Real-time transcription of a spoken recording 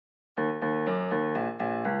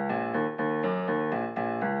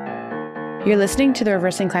You're listening to the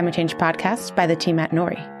Reversing Climate Change podcast by the team at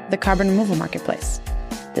Nori, the carbon removal marketplace.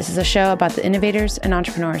 This is a show about the innovators and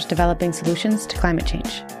entrepreneurs developing solutions to climate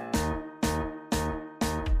change.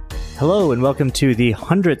 Hello, and welcome to the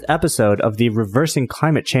 100th episode of the Reversing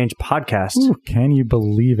Climate Change podcast. Ooh, can you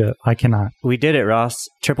believe it? I cannot. We did it, Ross.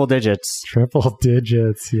 Triple digits. Triple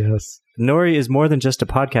digits, yes. Nori is more than just a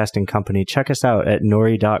podcasting company. Check us out at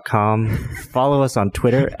nori.com. Follow us on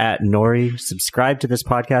Twitter at Nori. Subscribe to this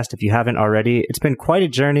podcast if you haven't already. It's been quite a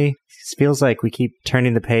journey. It feels like we keep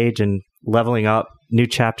turning the page and leveling up. New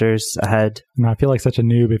chapters ahead. And I feel like such a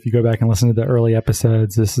noob if you go back and listen to the early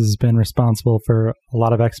episodes. This has been responsible for a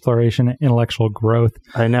lot of exploration and intellectual growth.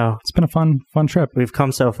 I know. It's been a fun trip. We've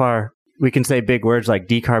come so far. We can say big words like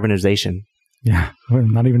decarbonization. Yeah,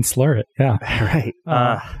 not even slur it. Yeah. Right.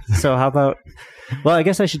 So how about, well, I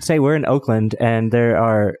guess I should say we're in Oakland and there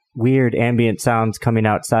are weird ambient sounds coming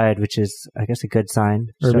outside, which is, I guess, a good sign.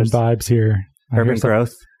 Urban vibes here. Urban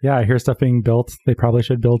growth. Yeah, I hear stuff being built. They probably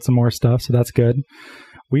should build some more stuff, so that's good.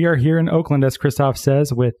 We are here in Oakland, as Christoph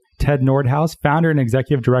says, with Ted Nordhaus, founder and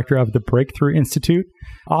executive director of the Breakthrough Institute,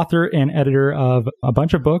 author and editor of a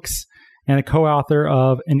bunch of books, and a co-author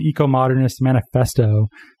of an Eco-Modernist Manifesto.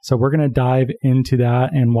 So we're going to dive into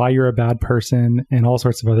that and why you're a bad person and all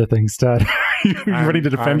sorts of other things, Ted. You ready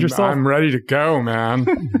to defend yourself? I'm ready to go, man.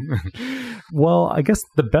 Well, I guess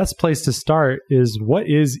the best place to start is, what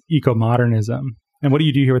is eco-modernism? And what do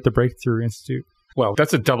you do here at the Breakthrough Institute? Well,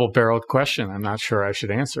 that's a double-barreled question. I'm not sure I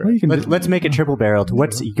should answer Well, it. Let's make it triple-barreled.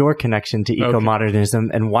 What's your connection to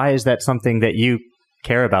eco-modernism, and why is that something that you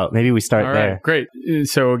care about? Maybe we start there. Great.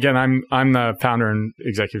 So again, I'm the founder and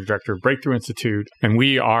executive director of Breakthrough Institute, and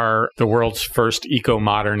we are the world's first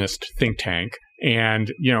eco-modernist think tank.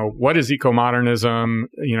 And, what is eco-modernism?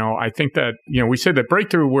 I think that, we say that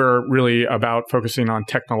Breakthrough, we're really about focusing on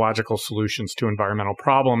technological solutions to environmental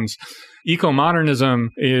problems. Eco-modernism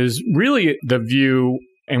is really the view,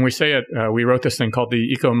 and we say it, we wrote this thing called the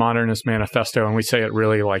Eco-Modernist Manifesto, and we say it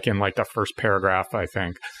really in the first paragraph, I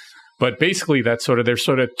think. But basically, there's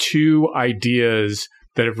sort of two ideas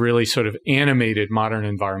that have really sort of animated modern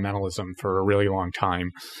environmentalism for a really long time.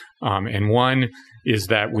 And one is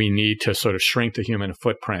that we need to sort of shrink the human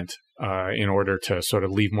footprint in order to sort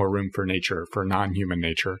of leave more room for nature, for non-human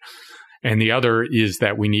nature. And the other is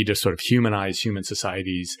that we need to sort of humanize human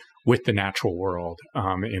societies with the natural world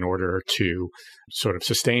in order to sort of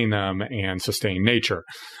sustain them and sustain nature.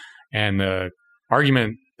 And the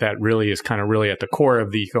argument that really is kind of really at the core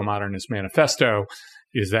of the Eco-Modernist Manifesto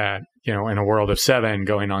is that, in a world of 7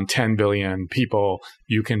 going on 10 billion people,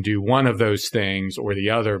 you can do one of those things or the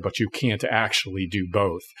other, but you can't actually do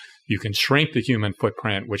both. You can shrink the human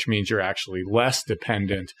footprint, which means you're actually less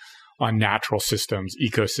dependent on natural systems,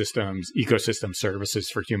 ecosystem services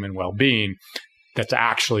for human well-being. That's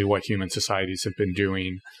actually what human societies have been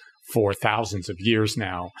doing for thousands of years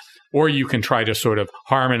now. Or you can try to sort of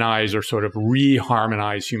harmonize or sort of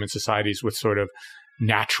reharmonize human societies with sort of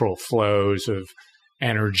natural flows of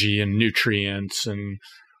energy and nutrients and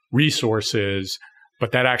resources,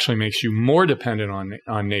 but that actually makes you more dependent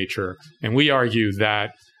on nature. And we argue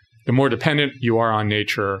that the more dependent you are on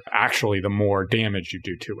nature, actually the more damage you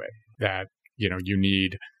do to it. That, you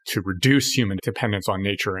need to reduce human dependence on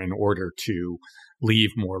nature in order to leave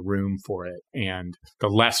more room for it. And the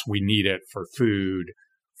less we need it for food,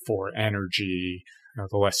 for energy,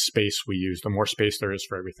 the less space we use, the more space there is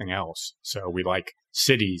for everything else. So we like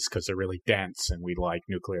cities because they're really dense, and we like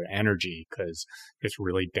nuclear energy because it's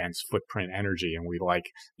really dense footprint energy, and we like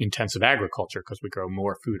intensive agriculture because we grow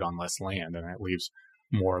more food on less land, and that leaves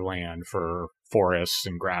more land for forests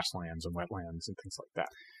and grasslands and wetlands and things like that.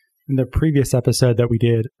 In the previous episode that we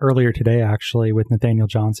did earlier today, actually, with Nathaniel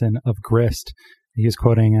Johnson of Grist, he was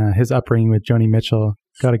quoting his upbringing with Joni Mitchell.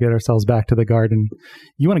 Got to get ourselves back to the garden.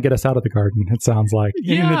 You want to get us out of the garden, it sounds like.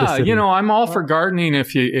 Yeah, I'm all for gardening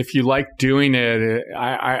if you like doing it.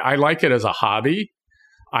 I like it as a hobby.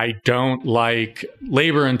 I don't like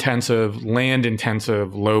labor-intensive,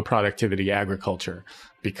 land-intensive, low-productivity agriculture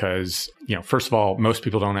because, first of all, most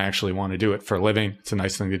people don't actually want to do it for a living. It's a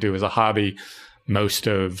nice thing to do as a hobby. Most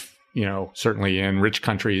of, certainly in rich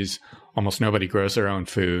countries, almost nobody grows their own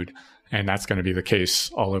food. And that's going to be the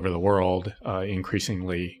case all over the world,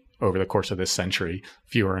 increasingly over the course of this century.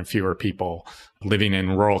 Fewer and fewer people living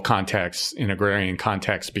in rural contexts, in agrarian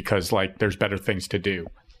contexts, because there's better things to do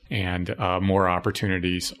and more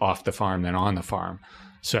opportunities off the farm than on the farm.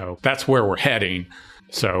 So that's where we're heading.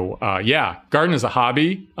 So garden is a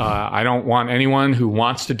hobby. I don't want anyone who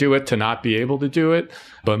wants to do it to not be able to do it.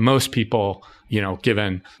 But most people,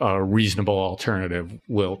 given a reasonable alternative,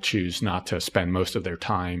 will choose not to spend most of their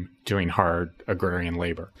time doing hard agrarian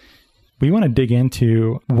labor. We want to dig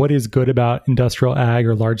into what is good about industrial ag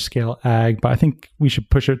or large scale ag, but I think we should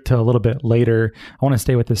push it to a little bit later. I want to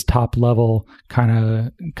stay with this top level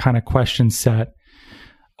kind of question set.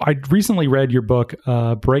 I recently read your book,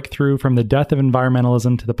 Breakthrough from the Death of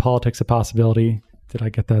Environmentalism to the Politics of Possibility. Did I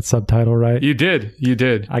get that subtitle right? You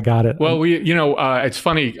did. I got it. Well, it's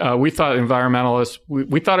funny. We thought environmentalists,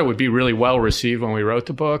 we thought it would be really well received when we wrote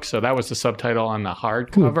the book. So that was the subtitle on the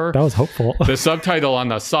hardcover. Ooh, that was hopeful. The subtitle on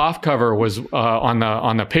the soft cover was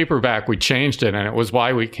on the paperback. We changed it, and it was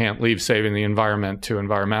Why We Can't Leave Saving the Environment to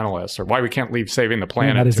Environmentalists, or Why We Can't Leave Saving the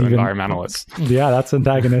Planet to Environmentalists. Yeah, that's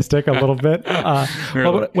antagonistic a little bit.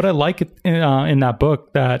 Really? What I like in that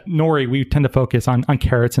book, that Nori, we tend to focus on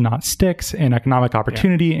carrots and not sticks and economic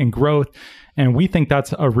opportunity and growth. And we think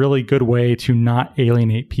that's a really good way to not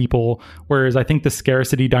alienate people. Whereas I think the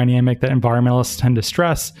scarcity dynamic that environmentalists tend to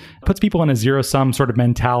stress puts people in a zero-sum sort of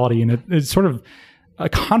mentality. And it's sort of a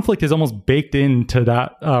conflict is almost baked into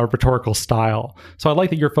that rhetorical style. So I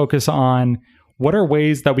like that your focus on what are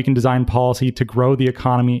ways that we can design policy to grow the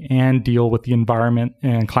economy and deal with the environment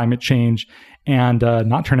and climate change and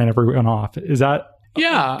not turning everyone off. Is that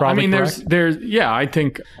I mean, correct? I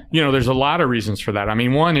think, there's a lot of reasons for that. I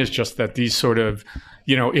mean, one is just that these sort of,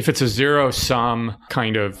 if it's a zero-sum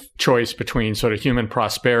kind of choice between sort of human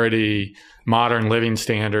prosperity, modern living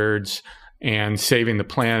standards, and saving the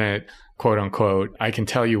planet, quote unquote, I can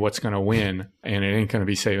tell you what's going to win, and it ain't going to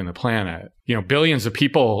be saving the planet. Billions of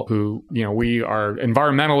people who, we are,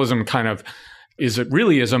 environmentalism kind of is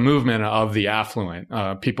a movement of the affluent.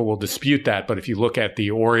 People will dispute that, but if you look at the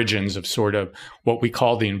origins of sort of what we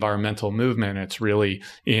call the environmental movement, it's really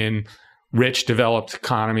in rich, developed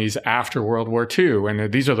economies after World War II.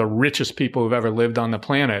 And these are the richest people who've ever lived on the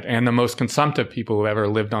planet and the most consumptive people who've ever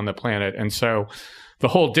lived on the planet. And so the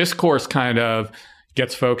whole discourse kind of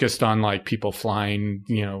gets focused on like people flying,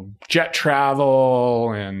 jet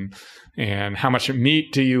travel and how much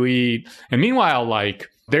meat do you eat? And meanwhile, like,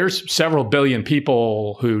 there's several billion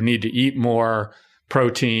people who need to eat more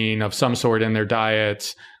protein of some sort in their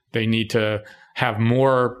diets. They need to have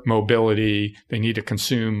more mobility. They need to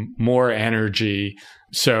consume more energy.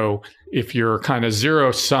 So if your kind of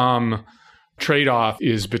zero-sum trade-off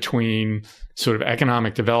is between sort of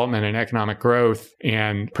economic development and economic growth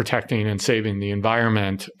and protecting and saving the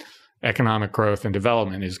environment, economic growth and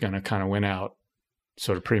development is going to kind of win out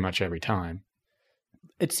sort of pretty much every time.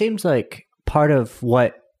 It seems like part of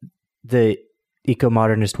what the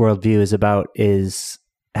eco-modernist worldview is about is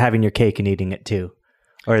having your cake and eating it too.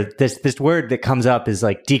 Or this word that comes up is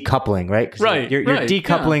like decoupling, right? Right. You're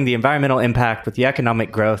decoupling the environmental impact with the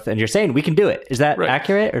economic growth, and you're saying we can do it. Is that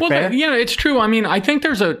accurate or fair? It's true. I mean, I think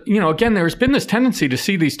there's there's been this tendency to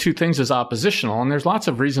see these two things as oppositional, and there's lots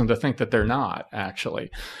of reason to think that they're not, actually.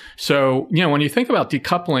 So, when you think about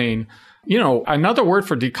decoupling, another word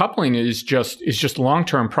for decoupling is just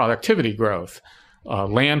long-term productivity growth.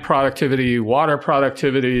 Land productivity, water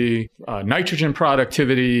productivity, nitrogen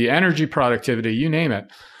productivity, energy productivity, you name it,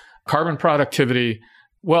 carbon productivity.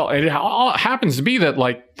 Well, it all happens to be that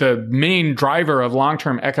like the main driver of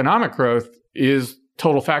long-term economic growth is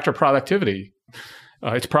total factor productivity.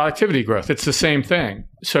 It's productivity growth. It's the same thing.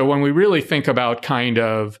 So when we really think about kind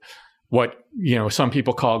of what, some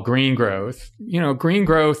people call green growth, green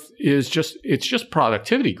growth is just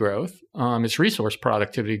productivity growth. It's resource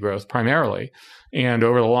productivity growth primarily. And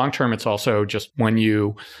over the long term, it's also just when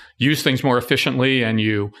you use things more efficiently and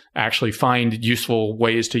you actually find useful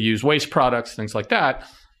ways to use waste products, things like that,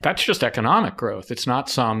 that's just economic growth. It's not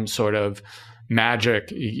some sort of magic,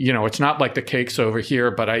 it's not like the cake's over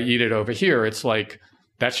here, but I eat it over here. It's like,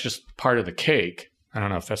 that's just part of the cake. I don't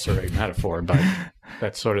know if that's the right metaphor, but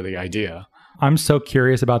that's sort of the idea. I'm so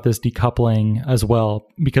curious about this decoupling as well,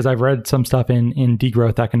 because I've read some stuff in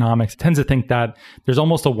degrowth economics. It tends to think that there's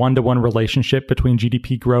almost a one-to-one relationship between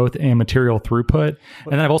GDP growth and material throughput.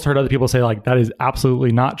 And then I've also heard other people say like, that is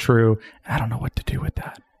absolutely not true. I don't know what to do with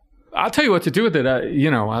that. I'll tell you what to do with it.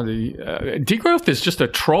 Degrowth is just a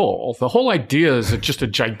troll. The whole idea is just a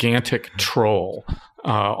gigantic troll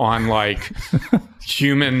on like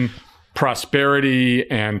human prosperity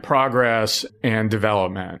and progress and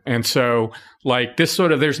development. And so like this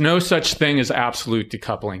sort of, there's no such thing as absolute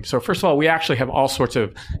decoupling. So first of all, we actually have all sorts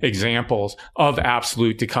of examples of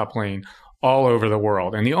absolute decoupling all over the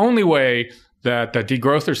world. And the only way that the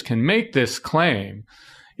degrowthers can make this claim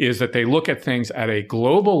is that they look at things at a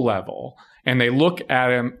global level, and they look at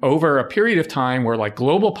them over a period of time where like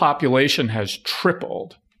global population has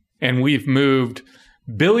tripled, and we've moved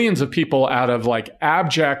billions of people out of like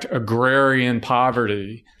abject agrarian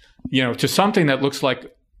poverty, to something that looks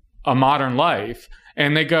like a modern life.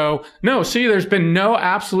 And they go, no, see, there's been no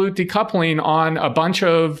absolute decoupling on a bunch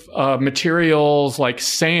of materials like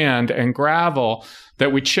sand and gravel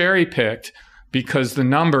that we cherry picked because the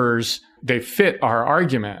numbers, they fit our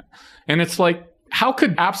argument. And it's like, how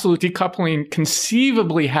could absolute decoupling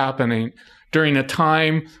conceivably happening during a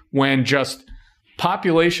time when just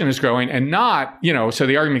population is growing and not, so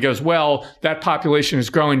the argument goes, well, that population is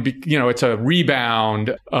growing, it's a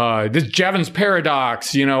rebound, this Jevons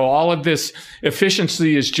paradox, all of this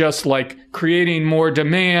efficiency is just like creating more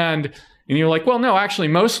demand. And you're like, well, no, actually,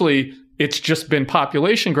 mostly it's just been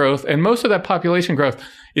population growth. And most of that population growth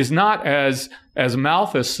is not as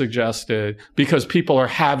Malthus suggested, because people are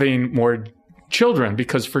having more children,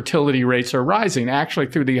 because fertility rates are rising. Actually,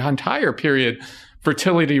 through the entire period,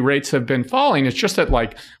 fertility rates have been falling. It's just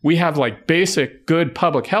that we have basic good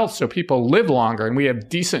public health, so people live longer and we have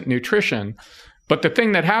decent nutrition. But the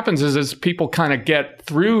thing that happens is people kind of get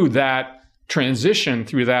through that transition,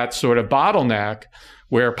 through that sort of bottleneck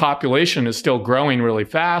where population is still growing really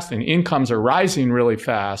fast and incomes are rising really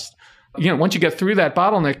fast. Once you get through that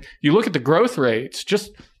bottleneck, you look at the growth rates,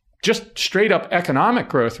 just straight up economic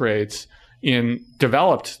growth rates in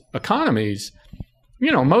developed economies.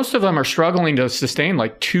 Most of them are struggling to sustain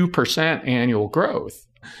 2% annual growth.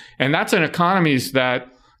 And that's in economies that,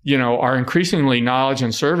 are increasingly knowledge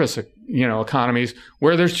and service, economies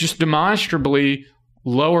where there's just demonstrably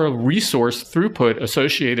lower resource throughput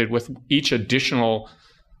associated with each additional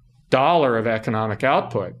dollar of economic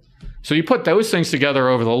output. So you put those things together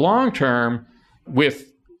over the long term with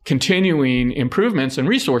continuing improvements in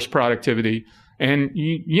resource productivity. And,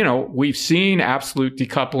 we've seen absolute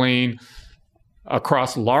decoupling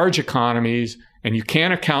across large economies, and you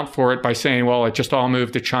can't account for it by saying, well, it just all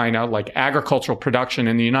moved to China. Like agricultural production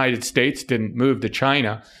in the United States didn't move to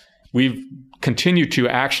China. We've continued to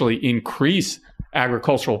actually increase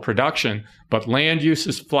agricultural production, but land use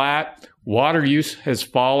is flat, water use has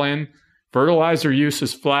fallen, fertilizer use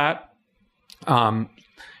is flat.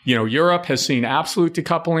 Europe has seen absolute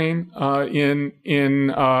decoupling in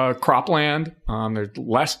cropland. There's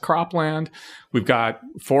less cropland. We've got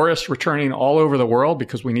forests returning all over the world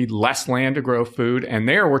because we need less land to grow food. And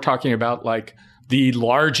there we're talking about the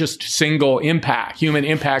largest single human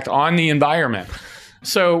impact on the environment.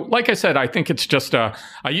 So like I said, I think it's just I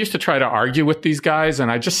used to try to argue with these guys and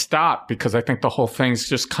I just stopped because I think the whole thing's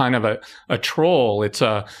just kind of a troll. It's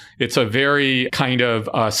a very kind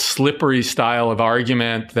of slippery style of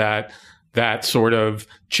argument that sort of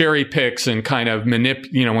cherry picks and kind of when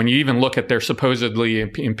you even look at their supposedly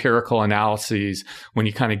empirical analyses, when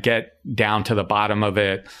you kind of get down to the bottom of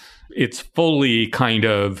it, it's fully kind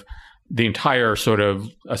of the entire sort of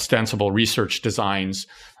ostensible research designs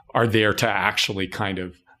are there to actually kind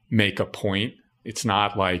of make a point. It's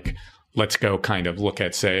not like, let's go kind of look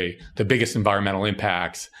at, say, the biggest environmental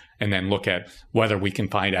impacts and then look at whether we can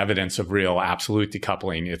find evidence of real absolute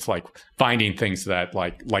decoupling. It's like finding things that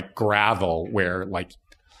like gravel where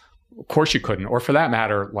of course you couldn't, or for that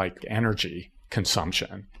matter, energy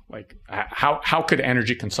consumption. How could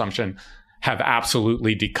energy consumption have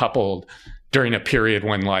absolutely decoupled during a period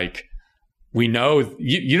when we know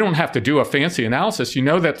you don't have to do a fancy analysis. You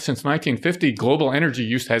know that since 1950, global energy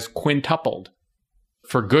use has quintupled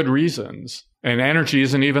for good reasons. And energy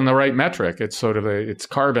isn't even the right metric. It's sort of it's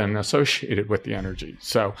carbon associated with the energy.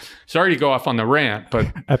 So sorry to go off on the rant, but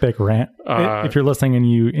epic rant. If you're listening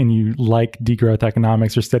and you like degrowth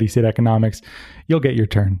economics or steady state economics, you'll get your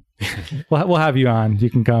turn. We'll have you on. You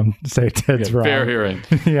can come say Ted's wrong. Fair hearing.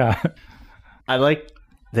 Yeah. I like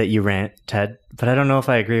that you rant, Ted, but I don't know if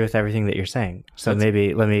I agree with everything that you're saying. So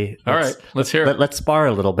maybe let's hear it. Let's spar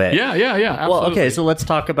a little bit. Yeah. Absolutely. Well, okay, so let's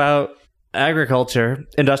talk about agriculture,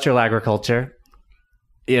 industrial agriculture.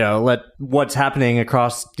 What's happening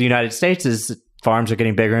across the United States is farms are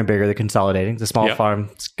getting bigger and bigger. They're consolidating. The small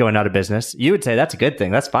farms going out of business. You would say that's a good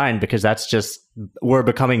thing. That's fine because that's just, we're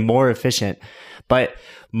becoming more efficient. But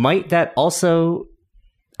might that also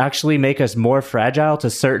actually make us more fragile to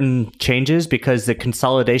certain changes because the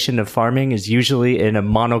consolidation of farming is usually in a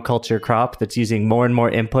monoculture crop that's using more and more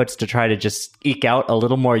inputs to try to just eke out a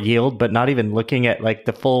little more yield, but not even looking at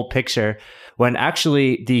the full picture, when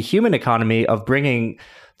actually the human economy of bringing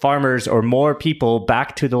farmers or more people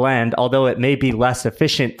back to the land, although it may be less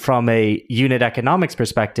efficient from a unit economics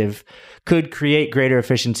perspective, could create greater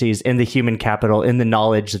efficiencies in the human capital, in the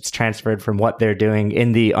knowledge that's transferred from what they're doing,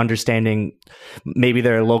 in the understanding. Maybe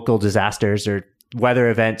there are local disasters or weather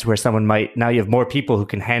events where now you have more people who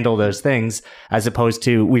can handle those things, as opposed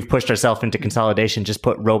to we've pushed ourselves into consolidation, just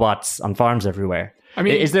put robots on farms everywhere. I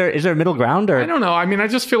mean, is there a middle ground? Or I don't know. I mean, I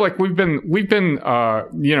just feel like we've been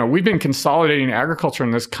consolidating agriculture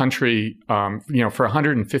in this country, for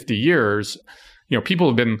 150 years. People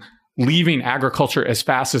have been leaving agriculture as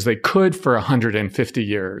fast as they could for 150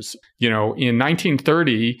 years. In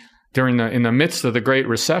 1930, in the midst of the Great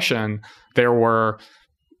Recession, there were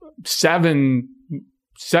 7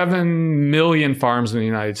 million farms in the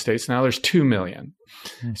United States. Now there's 2 million.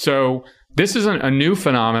 So this isn't a new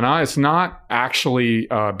phenomenon. It's not actually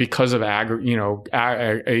because of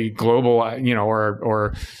a global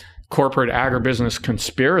or corporate agribusiness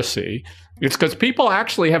conspiracy. It's because people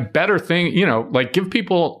actually have better things, give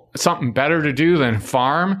people something better to do than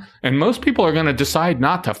farm, and most people are going to decide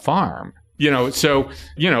not to farm.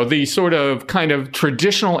 The sort of kind of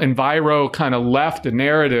traditional enviro kind of left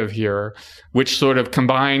narrative here, which sort of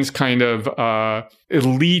combines kind of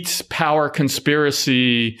elite power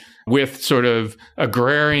conspiracy with sort of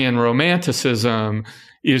agrarian romanticism,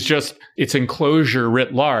 it's enclosure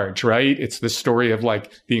writ large, right? It's the story of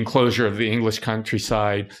like the enclosure of the English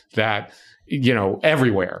countryside that,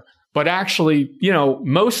 everywhere. But actually,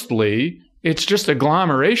 mostly it's just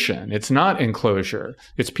agglomeration. It's not enclosure.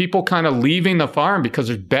 It's people kind of leaving the farm because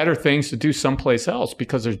there's better things to do someplace else,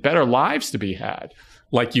 because there's better lives to be had.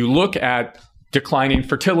 Like you look at declining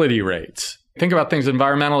fertility rates. Think about things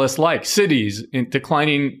environmentalists like cities,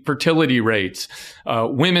 declining fertility rates,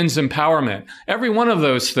 women's empowerment. Every one of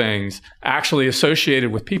those things actually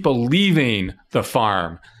associated with people leaving the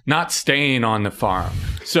farm, not staying on the farm.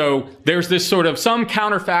 So there's this sort of some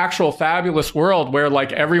counterfactual, fabulous world where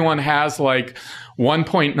like everyone has like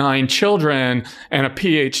 1.9 children and a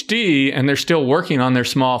PhD and they're still working on their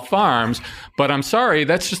small farms. But I'm sorry,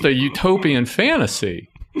 that's just a utopian fantasy.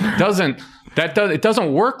 It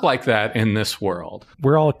doesn't work like that in this world.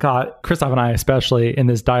 We're all caught, Christoph and I especially, in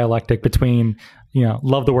this dialectic between,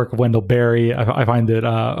 love the work of Wendell Berry. I find it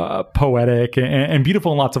poetic and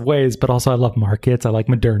beautiful in lots of ways, but also I love markets. I like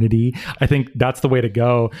modernity. I think that's the way to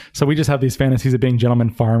go. So we just have these fantasies of being gentleman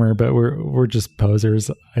farmer, but we're just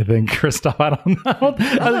posers. I think, Christoph, I don't know.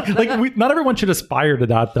 Not everyone should aspire to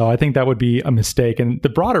that, though. I think that would be a mistake. And the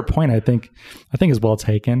broader point, I think is well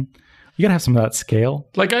taken. You gotta have some of that scale.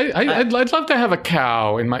 Like I'd love to have a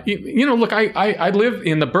cow in my, look, I live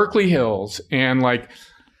in the Berkeley Hills, and like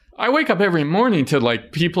I wake up every morning to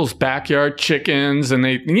like people's backyard chickens, and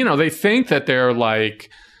they think that they're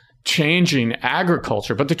like changing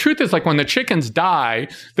agriculture. But the truth is, like, when the chickens die,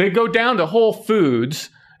 they go down to Whole Foods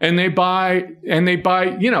and they buy,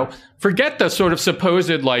 forget the sort of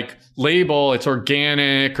supposed like label, it's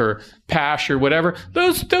organic or pasture, whatever.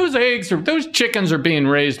 Those eggs or those chickens are being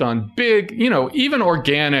raised on big, even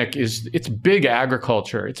organic it's big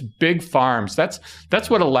agriculture. It's big farms. That's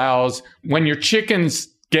what allows, when your chickens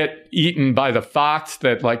get eaten by the fox,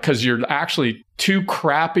 that like, cause you're actually too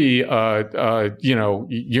crappy,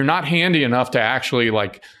 you're not handy enough to actually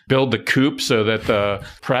like build the coop so that the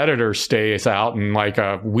predator stays out, and like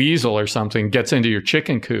a weasel or something gets into your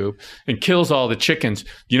chicken coop and kills all the chickens.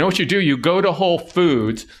 You know what you do? You go to Whole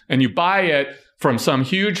Foods and you buy it from some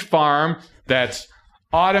huge farm that's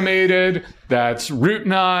automated, that's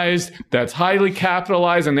routinized, that's highly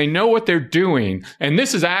capitalized, and they know what they're doing. And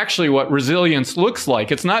this is actually what resilience looks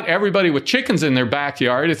like. It's not everybody with chickens in their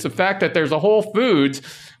backyard. It's the fact that there's a Whole Foods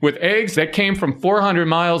with eggs that came from 400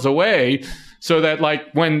 miles away, so that like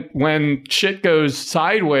when shit goes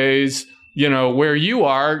sideways, where you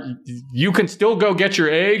are, you can still go get your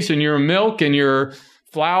eggs and your milk and your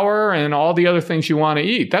flour and all the other things you want to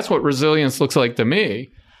eat. That's what resilience looks like to me.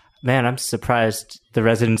 Man, I'm surprised the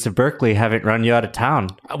residents of Berkeley haven't run you out of town.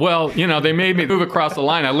 Well, they made me move across the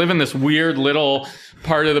line. I live in this weird little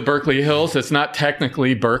part of the Berkeley Hills. It's not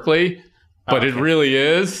technically Berkeley, but It really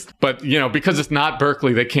is. But, because it's not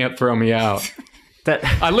Berkeley, they can't throw me out.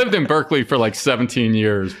 I lived in Berkeley for like 17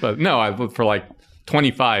 years, but no, I lived for like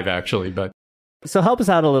 25 actually, but. So help us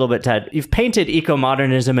out a little bit, Ted. You've painted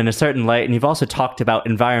eco-modernism in a certain light, and you've also talked about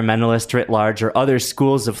environmentalists writ large or other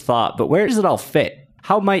schools of thought, but where does it all fit?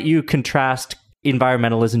 How might you contrast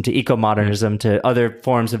environmentalism to eco-modernism to other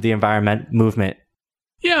forms of the environment movement?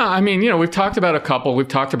 Yeah, I mean, we've talked about a couple. We've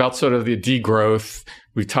talked about sort of the degrowth.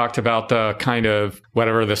 We've talked about the kind of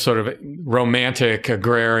the sort of romantic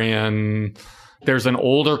agrarian. There's an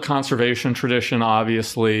older conservation tradition,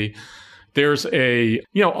 obviously. There's a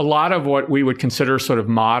lot of what we would consider sort of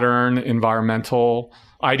modern environmental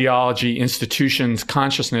ideology, institutions,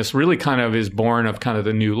 consciousness really kind of is born of kind of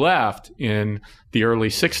the New Left in the early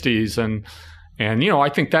 60s. And I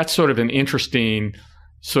think that's sort of an interesting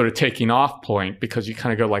sort of taking off point, because you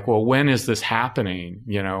kind of go like, well, when is this happening?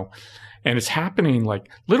 And it's happening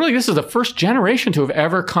like literally this is the first generation to have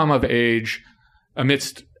ever come of age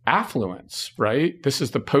amidst affluence, right? This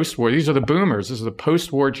is the post-war. These are the boomers. This is the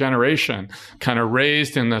post-war generation, kind of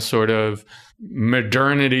raised in the sort of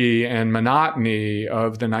modernity and monotony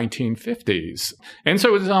of the 1950s. And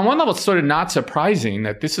so on one level, it's sort of not surprising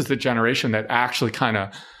that this is the generation that actually kind of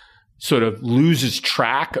sort of loses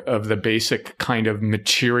track of the basic kind of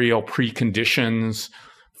material preconditions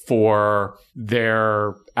for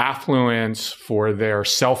their affluence, for their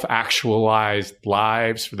self-actualized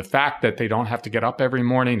lives, for the fact that they don't have to get up every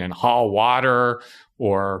morning and haul water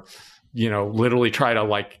or, literally try to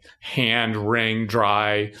like hand wring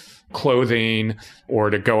dry clothing, or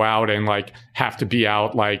to go out and like have to be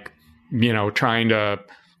out like, trying to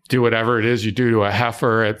do whatever it is you do to a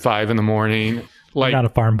heifer at 5 a.m. Like, not a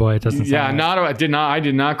farm boy. It doesn't. Yeah, sound like. I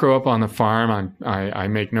did not grow up on the farm. I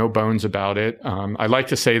make no bones about it. I like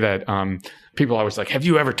to say that people always like, have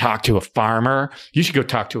you ever talked to a farmer? You should go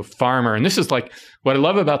talk to a farmer. And this is like what I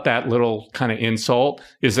love about that little kind of insult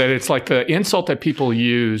is that it's like the insult that people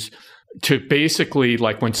use to basically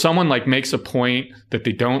like when someone like makes a point that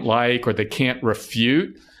they don't like or they can't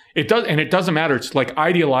refute. It doesn't matter. It's like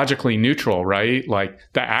ideologically neutral, right? Like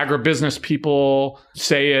the agribusiness people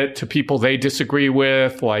say it to people they disagree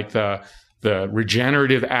with, like the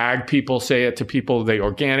regenerative ag people say it to people, the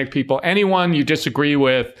organic people, anyone you disagree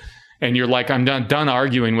with, and you're like, I'm done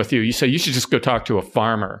arguing with you. You say you should just go talk to a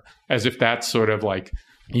farmer, as if that's sort of like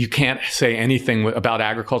you can't say anything about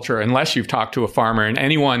agriculture unless you've talked to a farmer. And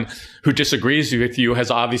anyone who disagrees with you has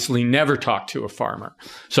obviously never talked to a farmer.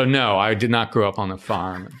 So no, I did not grow up on the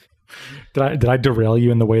farm. Did I derail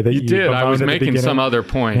you in the way that you did? I was making some other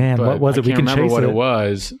point. Man, but what was it? I can't remember what it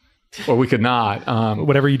was. Or we could not.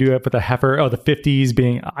 Whatever you do with the heifer. Oh, the 50s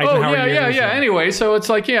being Eisenhower years. Yeah. Anyway, so it's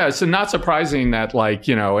like, it's not surprising that like,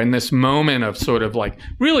 in this moment of sort of like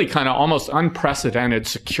really kind of almost unprecedented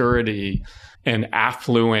security and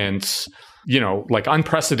affluence, like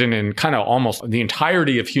unprecedented in kind of almost the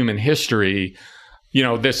entirety of human history,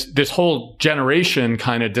 this whole generation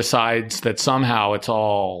kind of decides that somehow it's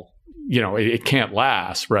all, it can't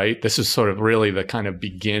last, right? This is sort of really the kind of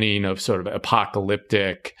beginning of sort of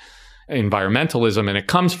apocalyptic environmentalism. And it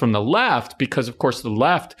comes from the left because, of course, the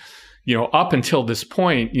left, up until this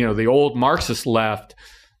point, the old Marxist left,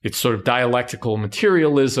 it's sort of dialectical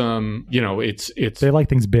materialism. It's they like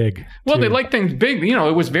things big. Well, they like things big.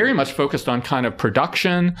 It was very much focused on kind of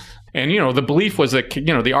production. And, the belief was that,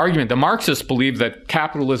 the argument, the Marxists believed that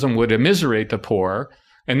capitalism would immiserate the poor.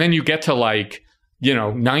 And then you get to like,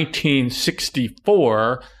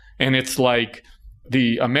 1964, and it's like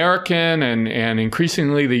the American and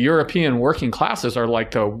increasingly the European working classes are like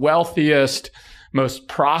the wealthiest, most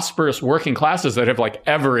prosperous working classes that have like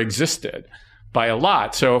ever existed. By a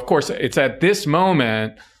lot. So, of course, it's at this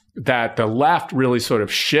moment that the left really sort of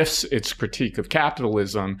shifts its critique of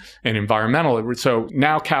capitalism and environmental. So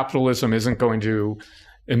now capitalism isn't going to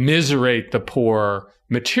immiserate the poor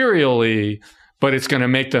materially, but it's going to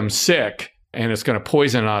make them sick and it's going to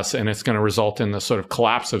poison us and it's going to result in the sort of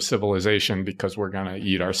collapse of civilization because we're going to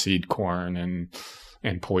eat our seed corn and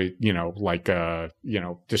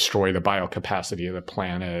destroy the biocapacity of the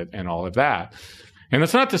planet and all of that. And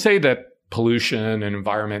that's not to say that pollution and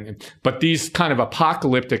environment, but these kind of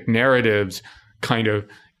apocalyptic narratives kind of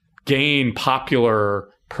gain popular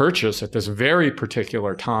purchase at this very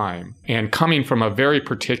particular time and coming from a very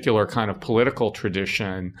particular kind of political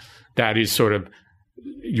tradition that is sort of,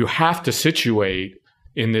 you have to situate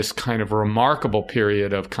in this kind of remarkable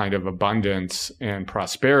period of kind of abundance and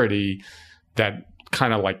prosperity that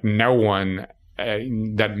kind of like no one,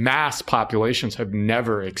 that mass populations have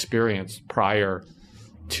never experienced prior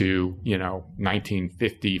to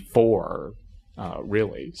 1954,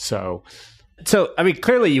 really. So I mean,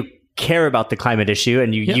 clearly you care about the climate issue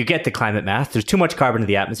and you get the climate math. There's too much carbon in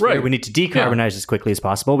the atmosphere. Right. We need to decarbonize as quickly as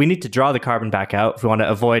possible. We need to draw the carbon back out if we want to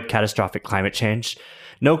avoid catastrophic climate change.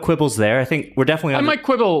 No quibbles there. I think we're definitely. I might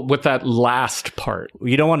quibble with that last part.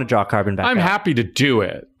 You don't want to draw carbon back. I'm out. happy to do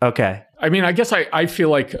it. Okay. I mean, I guess I feel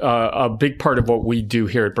like a big part of what we do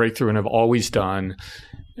here at Breakthrough and have always done.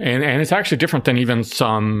 And it's actually different than even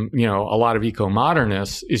some, a lot of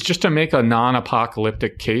eco-modernists, is just to make a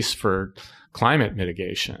non-apocalyptic case for climate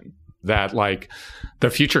mitigation. That like the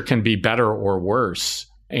future can be better or worse,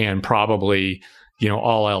 and probably,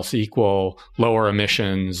 all else equal, lower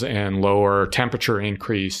emissions and lower temperature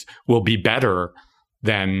increase will be better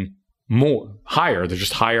than higher. There's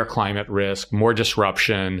just higher climate risk, more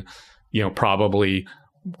disruption, probably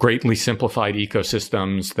greatly simplified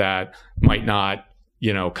ecosystems that might not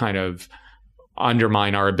kind of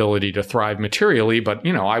undermine our ability to thrive materially. But,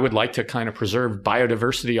 I would like to kind of preserve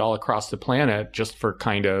biodiversity all across the planet just for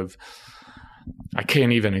kind of, I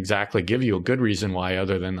can't even exactly give you a good reason why,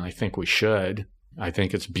 other than I think we should. I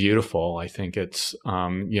think it's beautiful. I think it's,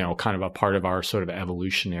 kind of a part of our sort of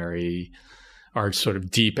our sort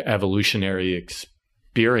of deep evolutionary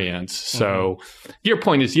experience. So your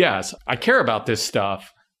point is, yes, I care about this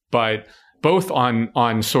stuff, but both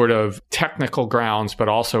on sort of technical grounds, but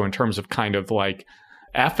also in terms of kind of like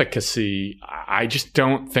efficacy, I just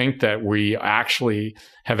don't think that we actually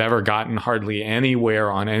have ever gotten hardly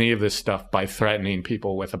anywhere on any of this stuff by threatening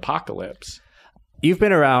people with apocalypse. You've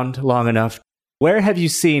been around long enough. Where have you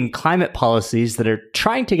seen climate policies that are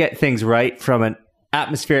trying to get things right from an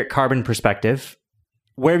atmospheric carbon perspective?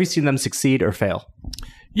 Where have you seen them succeed or fail?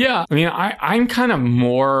 Yeah, I mean, I'm kind of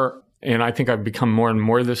more, and I think I've become more and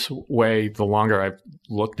more this way the longer I've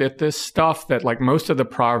looked at this stuff, that like most of the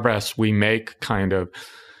progress we make kind of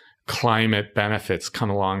climate benefits come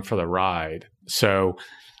along for the ride. So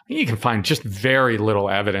you can find just very little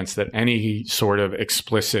evidence that any sort of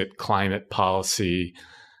explicit climate policy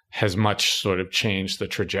has much sort of changed the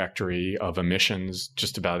trajectory of emissions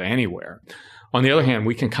just about anywhere. On the other hand,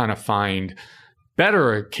 we can kind of find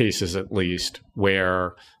better cases, at least,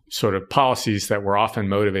 where sort of policies that were often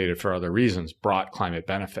motivated for other reasons brought climate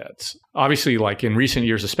benefits. Obviously, like in recent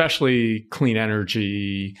years, especially clean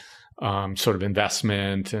energy, sort of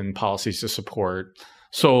investment and policies to support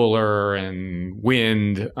solar and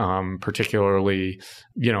wind, particularly,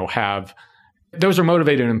 those are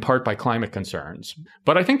motivated in part by climate concerns.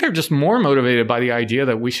 But I think they're just more motivated by the idea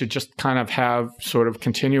that we should just kind of have sort of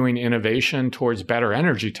continuing innovation towards better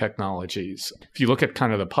energy technologies. If you look at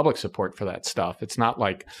kind of the public support for that stuff, it's not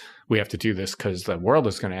like we have to do this because the world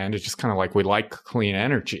is going to end. It's just kind of like we like clean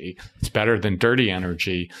energy. It's better than dirty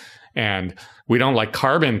energy. And we don't like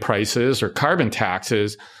carbon prices or carbon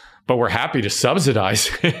taxes, but we're happy to subsidize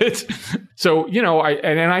it. So,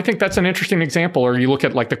 I think that's an interesting example. Or you look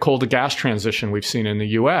at like the coal to gas transition we've seen in the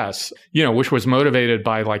US, which was motivated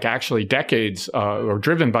by like actually decades or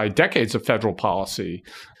driven by decades of federal policy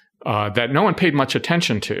that no one paid much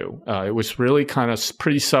attention to. It was really kind of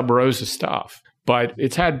pretty sub rosa stuff, but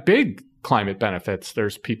it's had big climate benefits.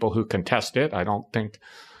 There's people who contest it. I don't think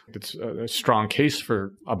it's a strong case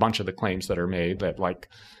for a bunch of the claims that are made that like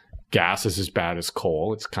gas is as bad as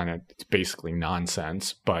coal. It's basically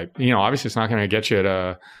nonsense. But, obviously it's not going to get you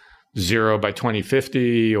to 0 by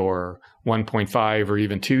 2050 or 1.5 or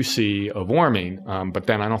even 2C of warming. But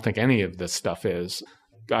then I don't think any of this stuff is.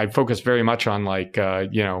 I focus very much on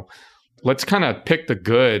let's kind of pick the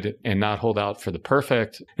good and not hold out for the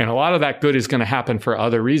perfect. And a lot of that good is going to happen for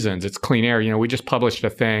other reasons. It's clean air. We just published a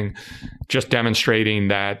thing just demonstrating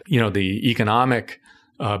that, the economic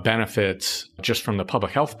benefits just from the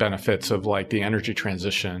public health benefits of like the energy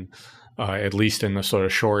transition, at least in the sort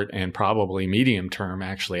of short and probably medium term,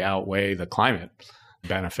 actually outweigh the climate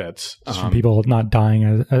benefits. Just from people not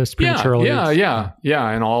dying as prematurely. Yeah.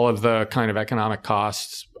 And all of the kind of economic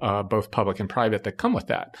costs, both public and private, that come with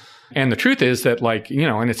that. And the truth is that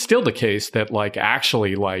and it's still the case that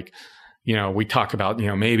actually we talk about,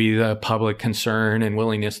 maybe the public concern and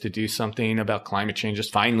willingness to do something about climate change is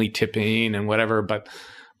finally tipping and whatever. But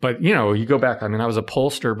you go back, I was a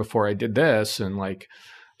pollster before I did this, and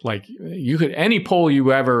you could, any poll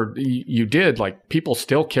you did, people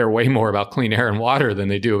still care way more about clean air and water than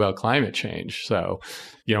they do about climate change. So,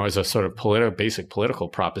 as a sort of basic political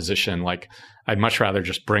proposition, I'd much rather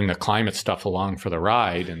just bring the climate stuff along for the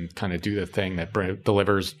ride and kind of do the thing that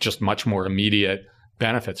delivers just much more immediate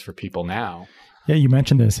benefits for people now. Yeah, you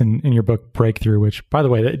mentioned this in your book Breakthrough, which, by the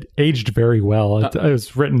way, it aged very well. It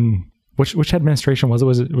was written. Which administration was it?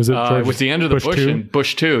 Was it George it was the end of the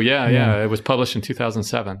Bush 2. Yeah. It was published in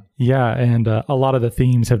 2007. Yeah, and a lot of the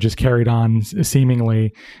themes have just carried on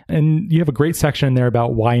seemingly. And you have a great section in there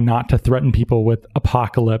about why not to threaten people with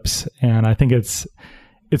apocalypse. And I think it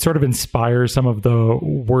sort of inspires some of the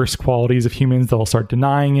worst qualities of humans. They'll start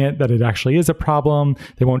denying it, that it actually is a problem.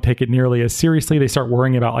 They won't take it nearly as seriously. They start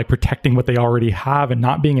worrying about protecting what they already have and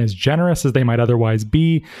not being as generous as they might otherwise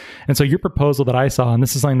be. And so your proposal that I saw, and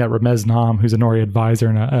this is something that Ramez Nam, who's a NORI advisor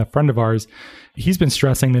and a friend of ours, he's been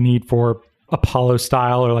stressing the need for Apollo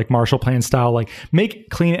style or Marshall Plan style, make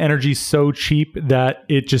clean energy so cheap that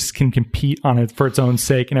it just can compete on it for its own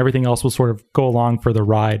sake and everything else will sort of go along for the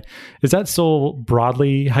ride. Is that still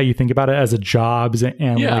broadly how you think about it as a jobs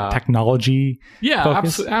and technology? Yeah,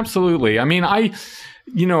 absolutely.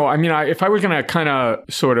 If I were going to kind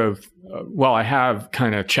of sort of, I have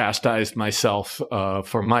kind of chastised myself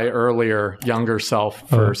for my younger self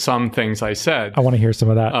for some things I said. I want to hear some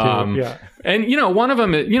of that too. Yeah. And, one of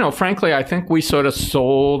them, frankly, I think we sort of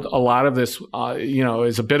sold a lot of this,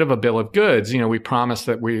 as a bit of a bill of goods. We promised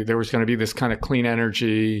that there was going to be this kind of clean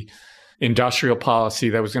energy, industrial policy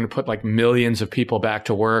that was going to put like millions of people back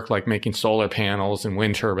to work, like making solar panels and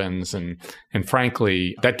wind turbines. And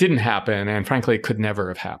frankly, that didn't happen. And frankly, it could never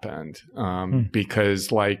have happened.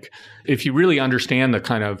 Because like, if you really understand the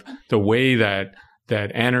kind of the way that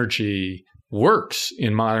energy works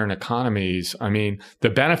in modern economies, I mean, the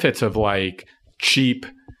benefits of like cheap,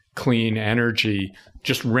 clean energy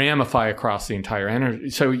just ramify across the entire energy.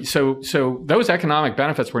 So those economic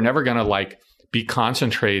benefits were never going to like be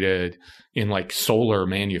concentrated in like solar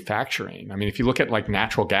manufacturing. I mean, if you look at like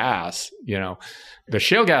natural gas, the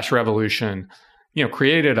shale gas revolution,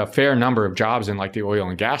 created a fair number of jobs in like the oil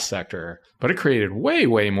and gas sector, but it created way,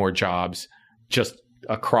 way more jobs just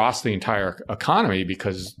across the entire economy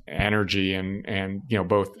because energy and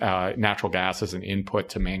both natural gas as an input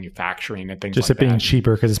to manufacturing and things just like it being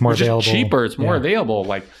cheaper because it's more available. Cheaper, it's more available.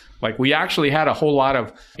 Like we actually had a whole lot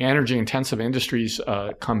of energy intensive industries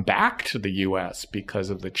come back to the U.S. because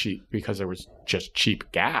there was just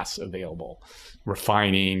cheap gas available,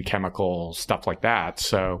 refining, chemicals, stuff like that.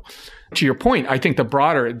 So to your point, I think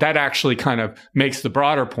that actually kind of makes the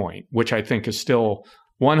broader point, which I think is still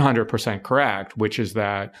 100% correct, which is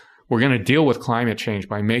that we're going to deal with climate change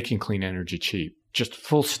by making clean energy cheap, just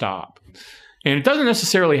full stop. And it doesn't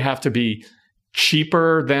necessarily have to be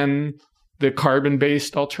cheaper than the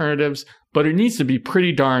carbon-based alternatives, but it needs to be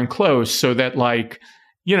pretty darn close so that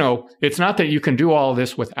it's not that you can do all of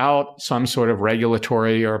this without some sort of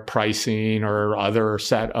regulatory or pricing or other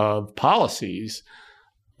set of policies,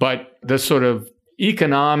 but the sort of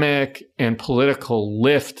economic and political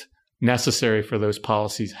lift necessary for those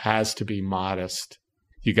policies has to be modest.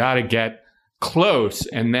 You got to get close,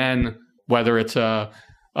 and then whether it's a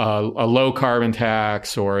low carbon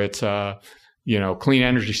tax or it's a clean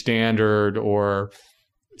energy standard or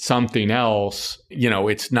something else,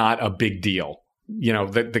 it's not a big deal.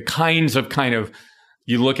 The kinds of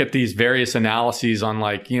you look at these various analyses on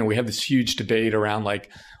we have this huge debate around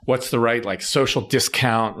what's the right social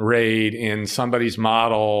discount rate in somebody's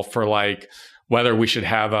model for whether we should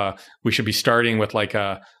be starting with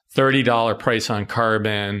a $30 price on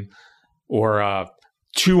carbon or a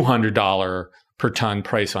 $200 per ton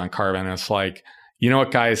price on carbon. And it's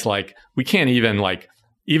what, guys, we can't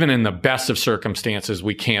even in the best of circumstances,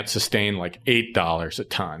 we can't sustain $8 a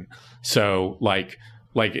ton. So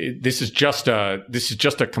this is just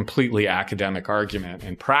a completely academic argument.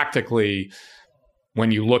 And practically, when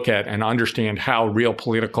you look at and understand how real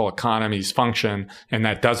political economies function, and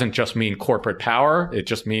that doesn't just mean corporate power, it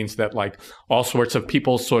just means that all sorts of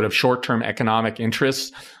people's sort of short-term economic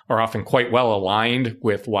interests are often quite well aligned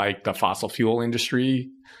with the fossil fuel industry,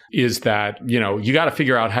 is that, you got to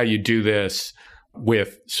figure out how you do this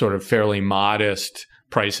with sort of fairly modest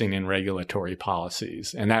pricing and regulatory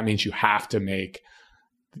policies. And that means you have to make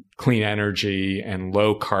clean energy and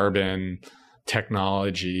low carbon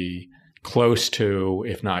technology close to,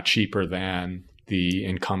 if not cheaper than, the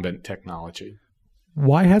incumbent technology.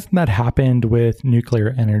 Why hasn't that happened with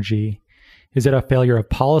nuclear energy? Is it a failure of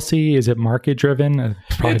policy? Is it market driven?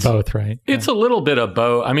 It's probably both, right? It's a little bit of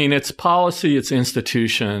both. I mean, it's policy, it's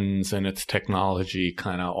institutions, and it's technology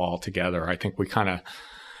kind of all together. I think we kind of,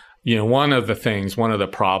 one of the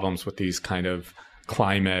problems with these kind of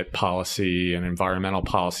climate policy and environmental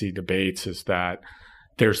policy debates is that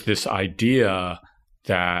there's this idea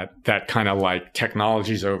that kind of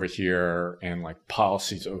technology's over here and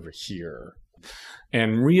policy's over here.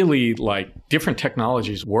 And really different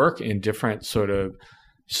technologies work in different sort of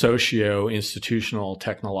socio-institutional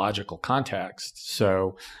technological contexts.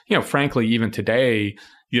 So, frankly, even today,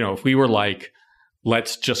 if we were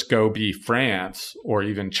let's just go be France or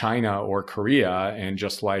even China or Korea and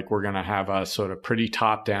just we're going to have a sort of pretty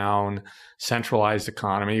top-down centralized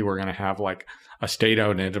economy. We're going to have a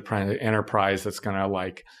state-owned enterprise that's going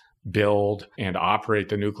to build and operate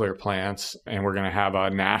the nuclear plants. And we're going to have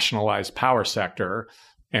a nationalized power sector,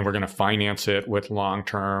 and we're going to finance it with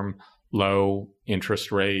long-term, low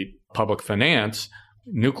interest rate public finance.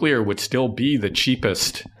 Nuclear would still be the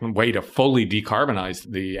cheapest way to fully decarbonize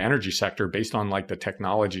the energy sector based on the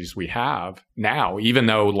technologies we have now, even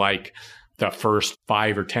though the first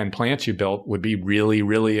 5 or 10 plants you built would be really,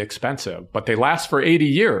 really expensive, but they last for 80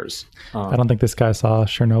 years. I don't think this guy saw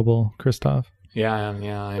Chernobyl, Christoph. Yeah.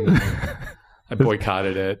 I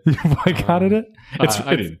boycotted it. You boycotted it?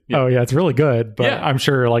 I didn't. Yeah. Oh, yeah. It's really good, but yeah. I'm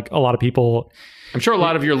sure a lot of people. I'm sure a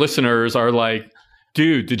lot of your listeners are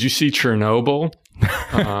dude, did you see Chernobyl?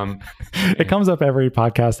 It comes up every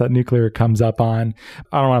podcast that nuclear comes up on.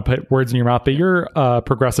 I don't want to put words in your mouth, but you're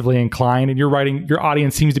progressively inclined, and your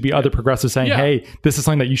audience seems to be other progressives saying, hey, this is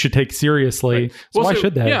something that you should take seriously. Right. So why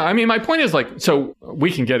should they? Yeah, I mean, my point is so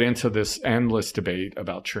we can get into this endless debate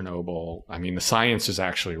about Chernobyl. I mean, the science is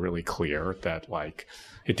actually really clear that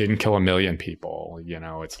it didn't kill 1 million people.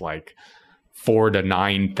 It's 4,000 to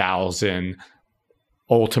 9,000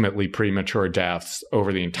 ultimately premature deaths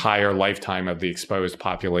over the entire lifetime of the exposed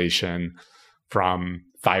population from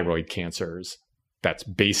thyroid cancers. That's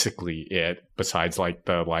basically it, besides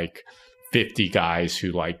the 50 guys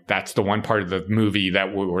who that's the one part of the movie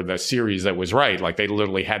or the series that was right. They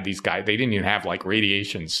literally had these guys, they didn't even have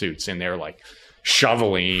radiation suits in there,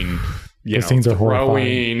 shoveling,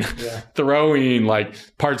 throwing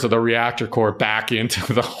parts of the reactor core back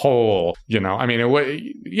into the hole. I mean,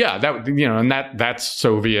 that's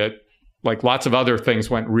Soviet. Lots of other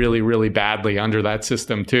things went really, really badly under that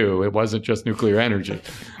system too. It wasn't just nuclear energy,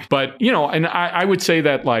 but and I would say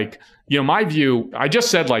that my view, I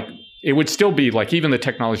just said it would still be even the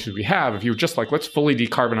technologies we have. If you were just let's fully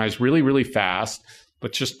decarbonize really, really fast.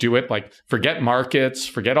 Let's just do it. Forget markets,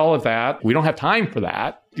 forget all of that. We don't have time for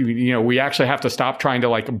that. We actually have to stop trying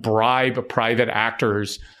to bribe private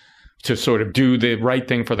actors to sort of do the right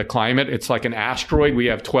thing for the climate. It's like an asteroid. We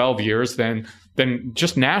have 12 years, then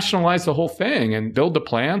just nationalize the whole thing and build the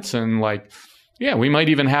plants. And we might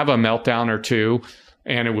even have a meltdown or two,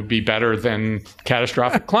 and it would be better than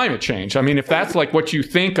catastrophic climate change. I mean, if that's what you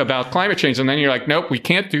think about climate change, and then you're nope, we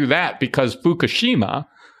can't do that because Fukushima,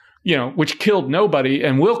 which killed nobody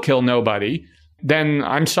and will kill nobody, then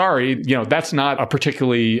I'm sorry, that's not a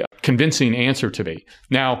particularly convincing answer to me.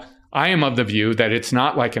 Now, I am of the view that it's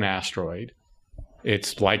not like an asteroid.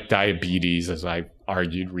 It's like diabetes, as I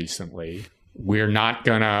argued recently. We're not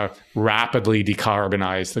going to rapidly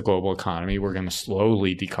decarbonize the global economy. We're going to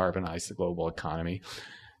slowly decarbonize the global economy.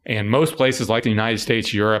 And most places like the United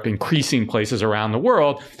States, Europe, increasing places around the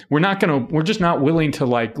world, we're just not willing to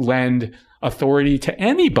lend authority to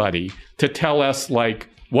anybody to tell us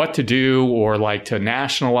what to do or to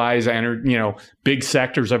nationalize big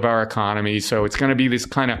sectors of our economy. So it's going to be this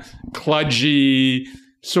kind of kludgy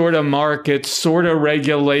sort of market, sort of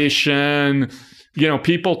regulation,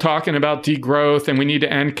 people talking about degrowth and we need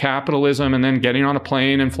to end capitalism, and then getting on a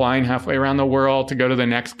plane and flying halfway around the world to go to the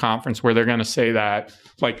next conference where they're going to say that.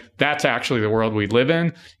 That's actually the world we live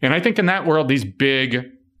in. And I think in that world, these big,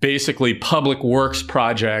 basically public works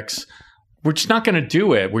projects, we're just not going to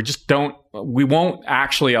do it. We won't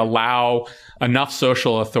actually allow enough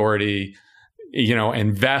social authority,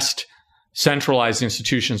 invest centralized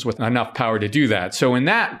institutions with enough power to do that. So in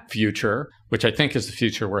that future, which I think is the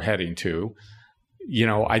future we're heading to,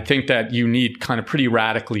 I think that you need kind of pretty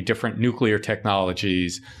radically different nuclear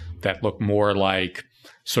technologies that look more like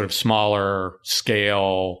sort of smaller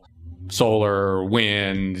scale solar,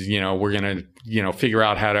 wind. We're going to, figure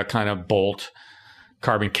out how to kind of bolt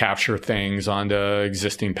carbon capture things onto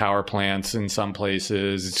existing power plants in some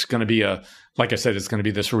places. It's going to be like I said, it's going to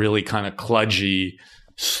be this really kind of kludgy,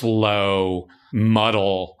 slow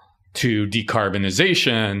muddle to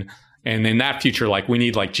decarbonization. And in that future, we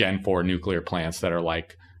need Gen 4 nuclear plants that are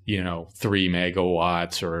 3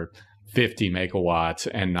 megawatts or 50 megawatts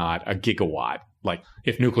and not a gigawatt.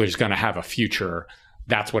 If nuclear is going to have a future,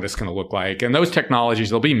 that's what it's going to look like. And those technologies,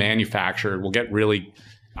 they'll be manufactured. We'll get really,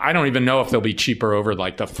 I don't even know if they'll be cheaper over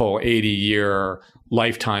the full 80-year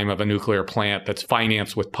lifetime of a nuclear plant that's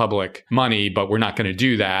financed with public money, but we're not going to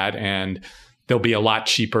do that. And they'll be a lot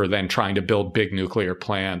cheaper than trying to build big nuclear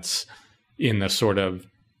plants in the sort of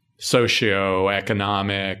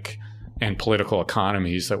socio-economic and political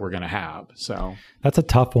economies that we're going to have. So that's a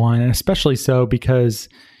tough one, and especially so because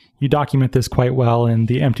you document this quite well in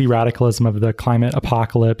The Empty Radicalism of the Climate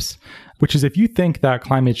Apocalypse, which is if you think that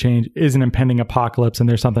climate change is an impending apocalypse and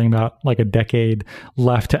there's something about a decade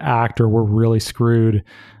left to act or we're really screwed,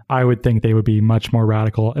 I would think they would be much more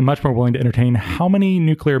radical and much more willing to entertain how many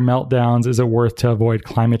nuclear meltdowns is it worth to avoid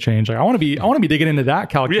climate change. I want to be digging into that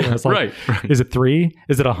calculus. Yeah, right. Is it 3?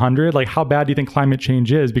 Is it 100? How bad do you think climate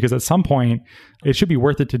change is? Because at some point it should be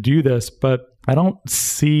worth it to do this, but I don't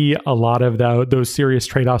see a lot of those serious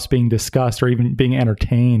trade-offs being discussed or even being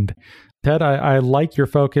entertained. Ted, I like your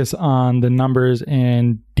focus on the numbers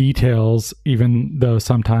and details, even though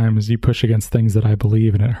sometimes you push against things that I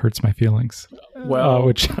believe and it hurts my feelings. Well,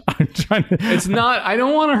 which I'm trying to... It's not, I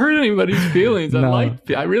don't want to hurt anybody's feelings. No.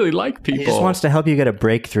 I really like people. He just wants to help you get a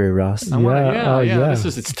breakthrough, Ross. Yeah.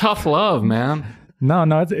 It's tough love, man.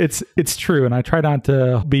 No, it's true, and I try not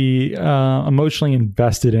to be emotionally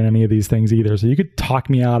invested in any of these things either. So you could talk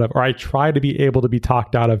me out of, or I try to be able to be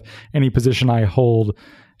talked out of any position I hold,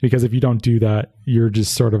 because if you don't do that, you're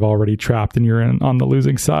just sort of already trapped and you're on the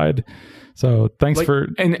losing side. So thanks for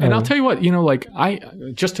and I'll tell you what, like I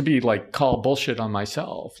just to be like call bullshit on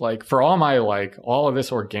myself, like for all my like all of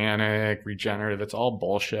this organic regenerative, it's all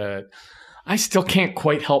bullshit. I still can't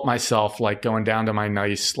quite help myself, like going down to my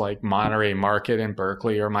nice like Monterey market in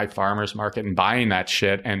Berkeley or my farmer's market and buying that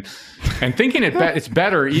shit and thinking it's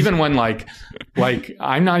better even when like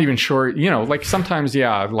I'm not even sure, like sometimes,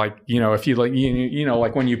 yeah, like, if you like,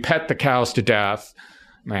 like when you pet the cows to death,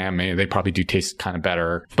 man, maybe they probably do taste kind of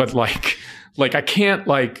better, but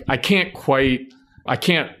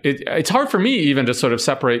it's hard for me even to sort of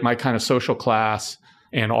separate my kind of social class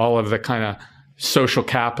and all of the kind of social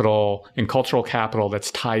capital and cultural capital that's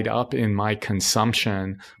tied up in my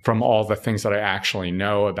consumption from all the things that I actually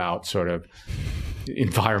know about sort of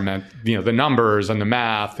environment, the numbers and the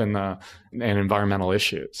math and environmental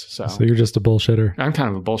issues. So you're just a bullshitter. I'm kind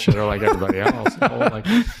of a bullshitter like everybody else.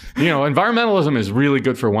 Environmentalism is really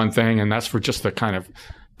good for one thing, and that's for just the kind of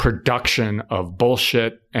production of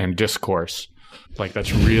bullshit and discourse. Like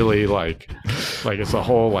that's really like it's a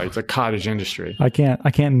whole it's a cottage industry. I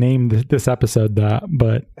can't name this episode that,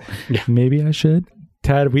 but yeah. Maybe I should.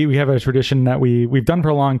 Ted, we have a tradition that we've done for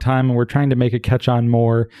a long time, and we're trying to make it catch on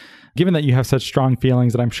more. Given that you have such strong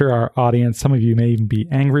feelings, that I'm sure our audience, some of you may even be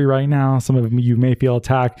angry right now, some of you may feel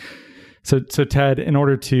attacked. So Ted, in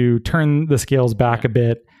order to turn the scales back a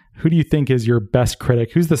bit, who do you think is your best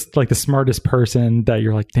critic? Who's the smartest person that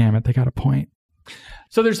you're like, damn it, they got a point?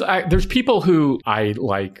 So there's people who I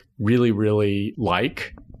like really, really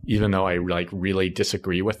like, even though I like really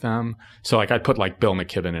disagree with them. So like I'd put like Bill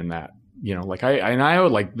McKibben in that, I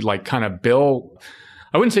would like kind of Bill.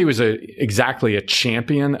 I wouldn't say he was exactly a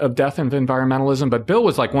champion of death and environmentalism, but Bill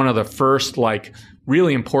was like one of the first like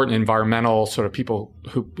really important environmental sort of people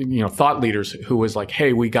who, thought leaders who was like,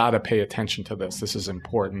 hey, we got to pay attention to this. This is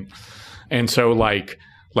important. And so like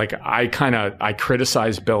I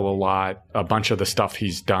criticize Bill a lot. A bunch of the stuff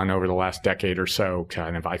he's done over the last decade or so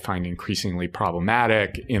kind of I find increasingly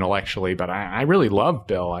problematic intellectually, but I really love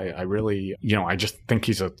Bill. I really, I just think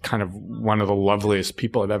he's a kind of one of the loveliest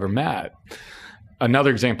people I've ever met.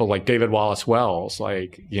 Another example, like David Wallace Wells,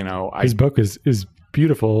 his book is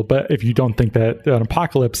beautiful, but if you don't think that an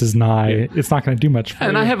apocalypse is nigh, it's not going to do much for you.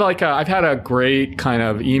 And I have I've had a great kind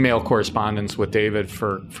of email correspondence with David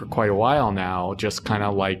for quite a while now, just kind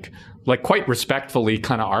of like quite respectfully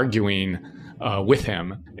kind of arguing with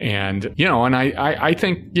him. And, and I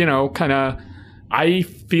think, kind of, I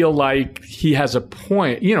feel like he has a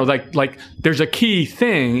point, like there's a key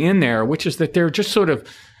thing in there, which is that they're just sort of,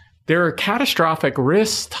 there are catastrophic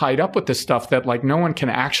risks tied up with this stuff that like no one can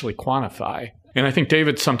actually quantify. And I think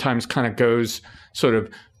David sometimes kind of goes sort of,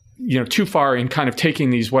 too far in kind of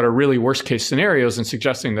taking these what are really worst case scenarios and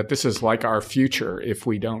suggesting that this is like our future if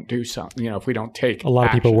we don't do something, if we don't take a lot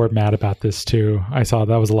action. Of people were mad about this too. I saw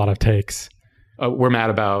that was a lot of takes. We're mad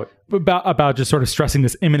about just sort of stressing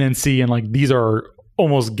this imminency and like these are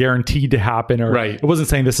almost guaranteed to happen. Or right. It wasn't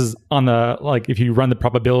saying this is on the, like if you run the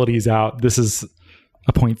probabilities out, this is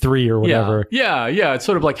a 0.3 or whatever. Yeah. It's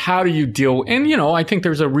sort of like, how do you deal? And, I think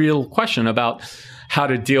there's a real question about how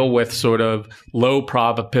to deal with sort of low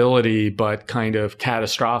probability, but kind of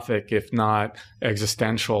catastrophic, if not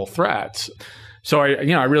existential threats. So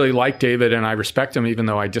I really like David and I respect him, even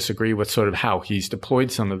though I disagree with sort of how he's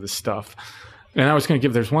deployed some of this stuff. And I was going to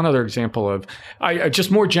there's one other example of, I just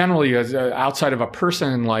more generally as outside of a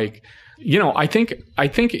person, like, I think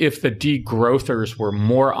if the degrowthers were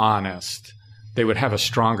more honest, they would have a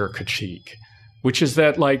stronger critique, which is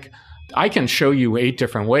that like, I can show you 8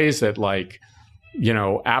 different ways that like,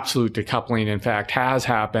 absolute decoupling in fact has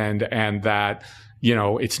happened and that,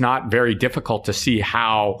 it's not very difficult to see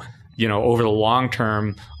how, over the long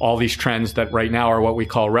term, all these trends that right now are what we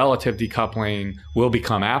call relative decoupling will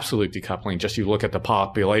become absolute decoupling. Just you look at the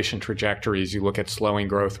population trajectories, you look at slowing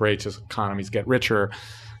growth rates as economies get richer.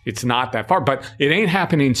 It's not that far, but it ain't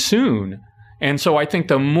happening soon. And so I think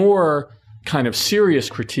the more kind of serious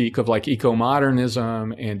critique of like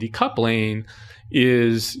eco-modernism and decoupling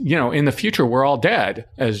is, in the future, we're all dead,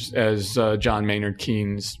 as John Maynard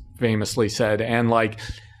Keynes famously said. And like,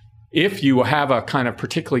 if you have a kind of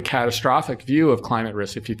particularly catastrophic view of climate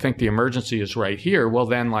risk, if you think the emergency is right here, well,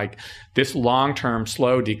 then like this long-term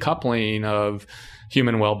slow decoupling of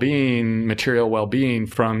human well-being, material well-being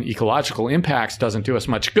from ecological impacts doesn't do us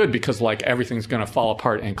much good because like everything's going to fall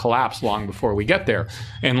apart and collapse long before we get there.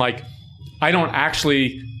 And like, I don't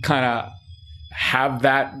actually kind of have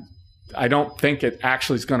that I don't think it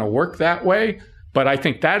actually is going to work that way. But I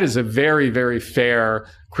think that is a very, very fair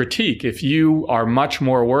critique. If you are much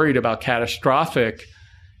more worried about catastrophic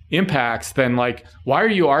impacts, then like, why are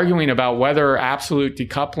you arguing about whether absolute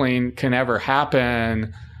decoupling can ever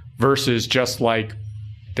happen versus just like,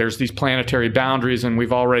 there's these planetary boundaries and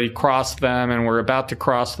we've already crossed them and we're about to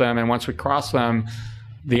cross them. And once we cross them,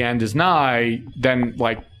 the end is nigh. Then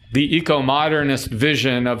like the eco-modernist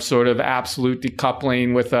vision of sort of absolute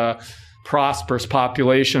decoupling with a prosperous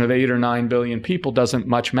population of 8 or 9 billion people doesn't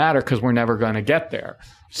much matter because we're never going to get there.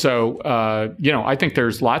 So, I think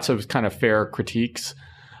there's lots of kind of fair critiques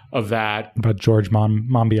of that. About George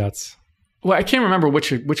Monbiot's. Well, I can't remember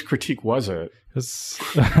which critique was it. It's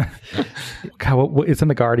in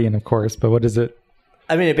The Guardian, of course, but what is it?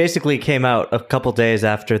 I mean, it basically came out a couple days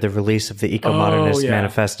after the release of the Eco-Modernist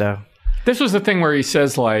Manifesto. This was the thing where he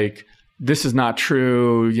says, like, this is not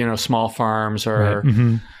true, small farms are... Right.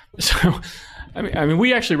 Mm-hmm. So, I mean,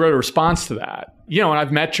 we actually wrote a response to that. And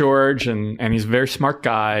I've met George, and he's a very smart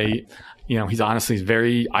guy. He's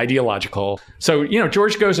very ideological. So,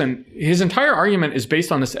 George goes, and his entire argument is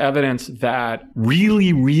based on this evidence that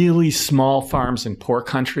really, really small farms in poor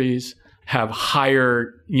countries have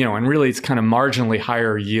higher, and really it's kind of marginally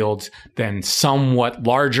higher yields than somewhat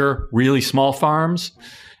larger, really small farms.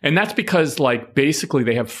 And that's because, like, basically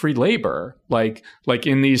they have free labor, like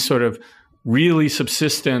in these sort of really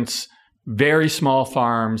subsistence, very small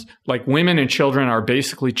farms, like women and children are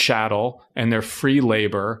basically chattel and they're free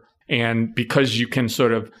labor. And because you can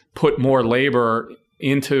sort of put more labor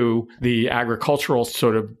into the agricultural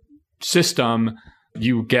sort of system,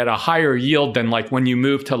 you get a higher yield than like when you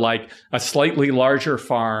move to like a slightly larger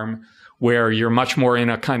farm where you're much more in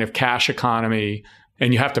a kind of cash economy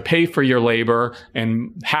and you have to pay for your labor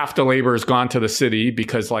and half the labor has gone to the city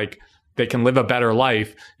because like they can live a better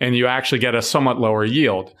life and you actually get a somewhat lower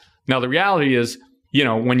yield. Now, the reality is,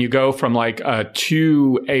 when you go from like a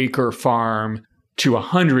 2-acre farm to a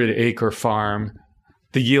 100-acre farm,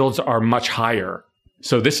 the yields are much higher.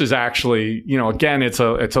 So this is actually, again, it's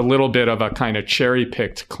a little bit of a kind of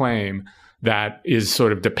cherry-picked claim that is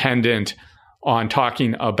sort of dependent on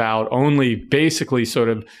talking about only basically sort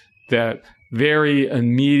of that very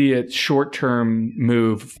immediate short-term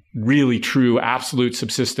move, really true absolute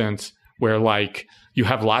subsistence, where like you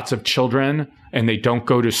have lots of children and they don't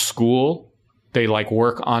go to school. They like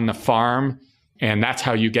work on the farm. And that's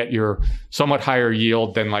how you get your somewhat higher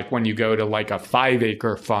yield than like when you go to like a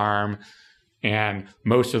 5-acre farm and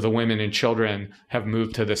most of the women and children have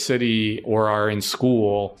moved to the city or are in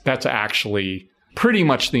school. That's actually pretty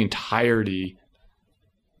much the entirety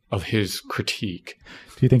of his critique.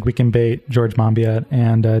 Do you think we can bait George Monbiot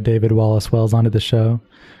and David Wallace Wells onto the show?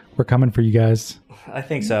 We're coming for you guys. I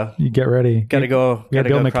think so. You get ready. Gotta go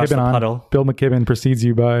across the puddle. Bill McKibben precedes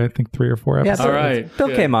you by, I think, 3 or 4 episodes. Yeah, all right. Bill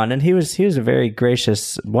came on, and he was a very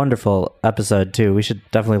gracious, wonderful episode, too. We should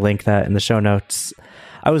definitely link that in the show notes.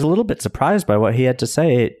 I was a little bit surprised by what he had to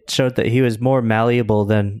say. It showed that he was more malleable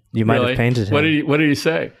than you might have painted him. What did he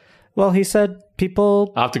say? Well, he said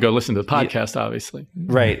people... I'll have to go listen to the podcast, obviously.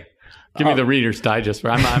 Right. Give me the Reader's Digest.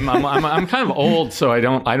 I'm kind of old, so I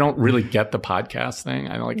don't really get the podcast thing.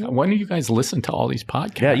 I'm like, when do you guys listen to all these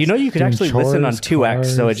podcasts? Yeah, you could Doing actually chores, listen on 2X,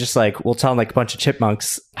 cars. so it just like will sound like a bunch of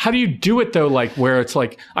chipmunks. How do you do it though? Like where it's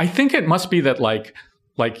like, I think it must be that like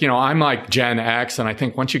I'm like Gen X, and I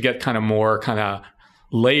think once you get kind of more kind of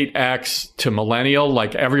late X to millennial,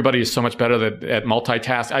 like everybody is so much better at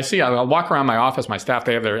multitask. I walk around my office, my staff,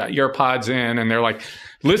 they have their earpods in, and they're like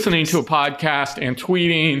listening to a podcast and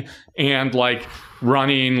tweeting and like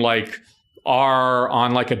running like R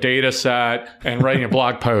on like a data set and writing a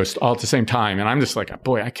blog post all at the same time. And I'm just like,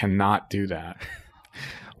 boy, I cannot do that.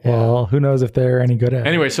 Well, who knows if they're any good at it.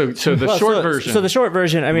 Anyway, so the short version. So the short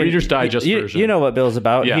version, I mean, Reader's Digest version. You know what Bill's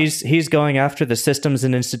about. Yeah. He's going after the systems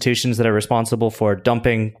and institutions that are responsible for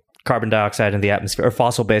dumping carbon dioxide in the atmosphere, or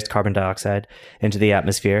fossil-based carbon dioxide into the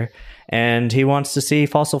atmosphere. And he wants to see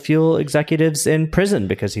fossil fuel executives in prison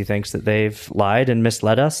because he thinks that they've lied and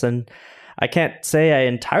misled us. And I can't say I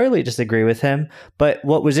entirely disagree with him, but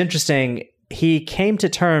what was interesting, he came to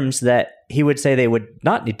terms that he would say they would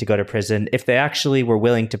not need to go to prison if they actually were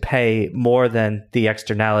willing to pay more than the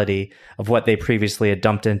externality of what they previously had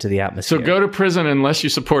dumped into the atmosphere. So go to prison unless you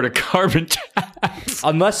support a carbon tax.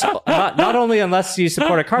 Unless, not only unless you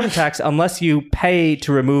support a carbon tax, unless you pay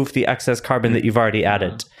to remove the excess carbon that you've already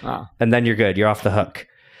added. And then you're good. You're off the hook.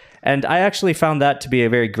 And I actually found that to be a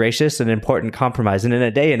very gracious and important compromise. And in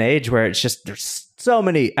a day and age where it's just, there's so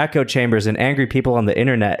many echo chambers and angry people on the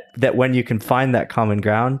internet, that when you can find that common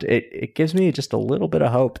ground, it gives me just a little bit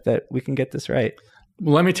of hope that we can get this right.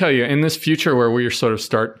 Let me tell you, in this future where we sort of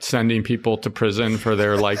start sending people to prison for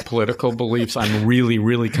their like political beliefs, I'm really,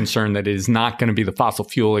 really concerned that it is not going to be the fossil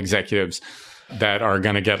fuel executives that are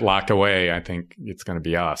going to get locked away. I think it's going to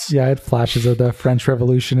be us. Yeah, I had flashes of the French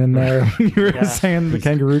Revolution in there. You were saying the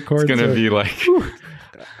kangaroo courts. It's going to be like...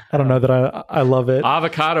 I don't know that I love it.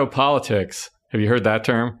 Avocado politics. Have you heard that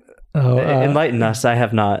term? Oh, enlighten us. I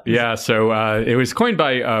have not. Yeah, so it was coined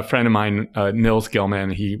by a friend of mine, Nils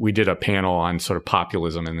Gilman. We did a panel on sort of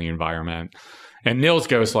populism in the environment. And Nils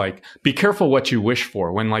goes like, be careful what you wish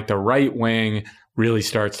for. When like the right wing really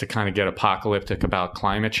starts to kind of get apocalyptic about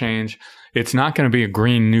climate change, it's not going to be a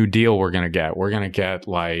Green New Deal we're going to get. We're going to get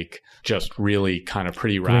like just really kind of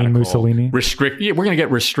pretty radical. Mussolini. We're going to get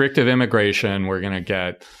restrictive immigration. We're going to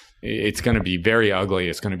get... It's going to be very ugly.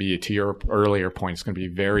 It's going to be, to your earlier point, it's going to be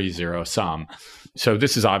very zero sum. So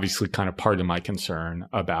this is obviously kind of part of my concern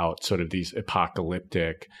about sort of these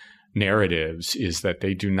apocalyptic narratives, is that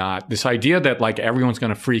they do not, this idea that like everyone's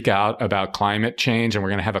going to freak out about climate change and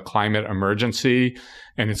we're going to have a climate emergency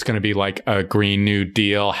and it's going to be like a Green New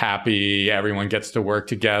Deal, happy, everyone gets to work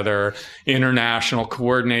together, international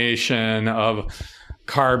coordination of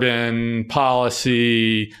carbon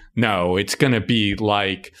policy. No, it's going to be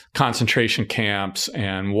like concentration camps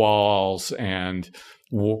and walls and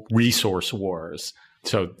resource wars.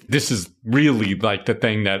 So this is really like the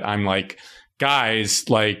thing that I'm like, guys,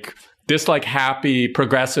 like this like happy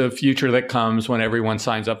progressive future that comes when everyone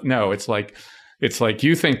signs up. No, it's like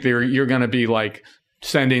you think you're going to be like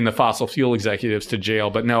sending the fossil fuel executives to jail,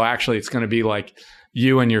 but no, actually it's going to be like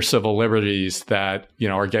you and your civil liberties that, you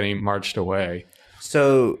know, are getting marched away.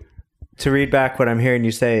 So to read back what I'm hearing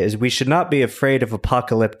you say is we should not be afraid of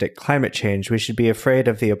apocalyptic climate change. We should be afraid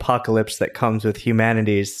of the apocalypse that comes with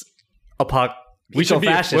humanity's we should be.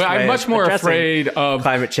 Well, I'm much more afraid of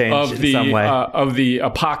climate change of the, in some way. Of the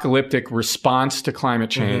apocalyptic response to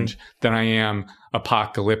climate change than I am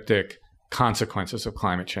apocalyptic consequences of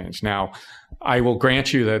climate change. Now, I will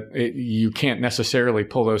grant you that you can't necessarily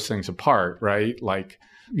pull those things apart, right? Like,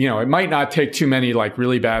 you know, it might not take too many like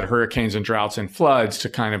really bad hurricanes and droughts and floods to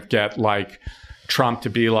kind of get like Trump to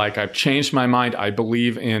be like, I've changed my mind. I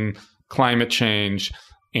believe in climate change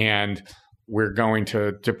and we're going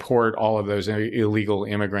to deport all of those illegal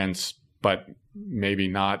immigrants, but maybe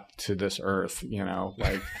not to this earth, you know,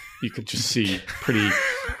 like you could just see pretty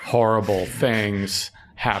horrible things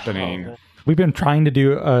happening. We've been trying to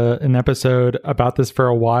do an episode about this for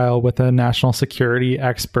a while with a national security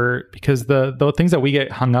expert, because the things that we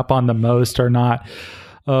get hung up on the most are not,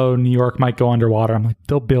 oh, New York might go underwater. I'm like,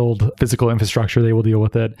 they'll build physical infrastructure. They will deal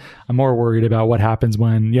with it. I'm more worried about what happens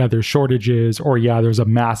when, there's shortages, or there's a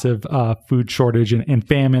massive food shortage and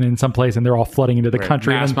famine in some place and they're all flooding into the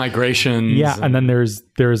country. Mass migration. Yeah. And then there's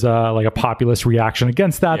like a populist reaction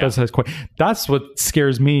against that. Yeah. That's what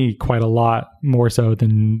scares me quite a lot more so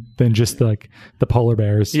than just like the polar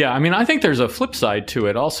bears. Yeah. I mean, I think there's a flip side to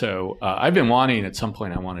it also. I've been wanting at some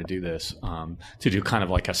point, I want to do this, to do kind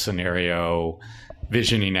of like a scenario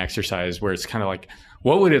visioning exercise where it's kind of like,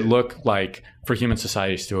 what would it look like for human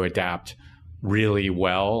societies to adapt really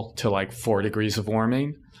well to like 4 degrees of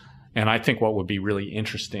warming? And I think what would be really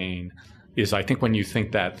interesting is, I think when you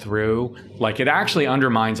think that through, like it actually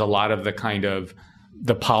undermines a lot of the kind of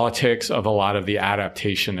the politics of a lot of the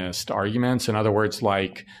adaptationist arguments. In other words,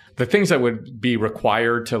 like the things that would be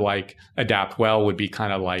required to like adapt well would be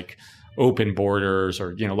kind of like open borders,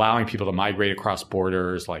 or, allowing people to migrate across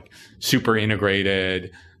borders, like super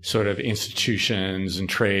integrated sort of institutions and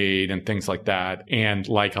trade and things like that. And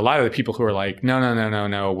like a lot of the people who are like, no,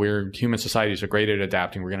 human societies are great at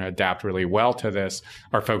adapting, we're going to adapt really well to this,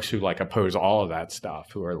 are folks who like oppose all of that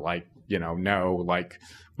stuff, who are like, no, like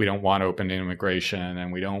we don't want open immigration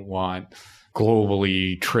and we don't want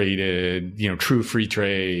globally traded, true free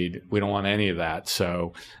trade. We don't want any of that.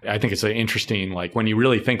 So I think it's interesting, like when you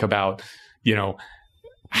really think about,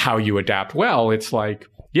 how you adapt well, it's like,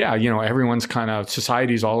 everyone's kind of,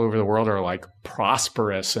 societies all over the world are like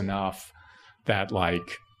prosperous enough that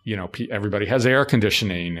like, everybody has air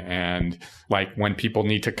conditioning, and like when people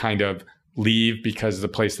need to kind of leave because the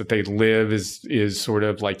place that they live is sort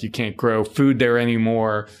of like, you can't grow food there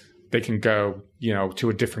anymore, they can go, to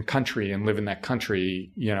a different country and live in that country.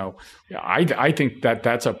 I think that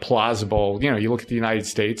that's a plausible, you look at the United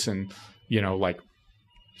States and, like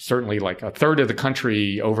certainly like a third of the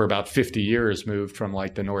country over about 50 years moved from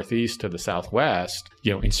like the Northeast to the Southwest,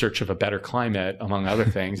 in search of a better climate, among other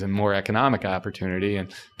things, and more economic opportunity.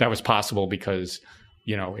 And that was possible because,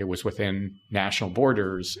 it was within national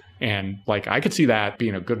borders. And like, I could see that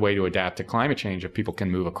being a good way to adapt to climate change if people can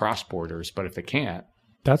move across borders. But if they can't,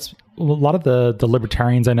 That's a lot of the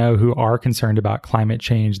libertarians I know who are concerned about climate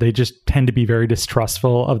change. They just tend to be very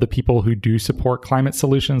distrustful of the people who do support climate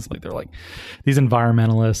solutions. Like they're like, these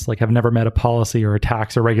environmentalists like have never met a policy or a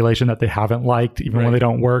tax or regulation that they haven't liked, even when they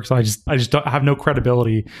don't work. So I just don't have no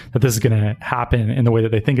credibility that this is going to happen in the way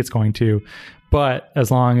that they think it's going to. But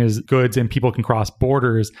as long as goods and people can cross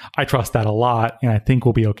borders, I trust that a lot, and I think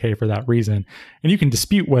we'll be okay for that reason. And you can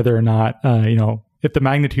dispute whether or not, if the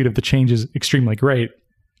magnitude of the change is extremely great,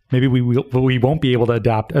 maybe we won't be able to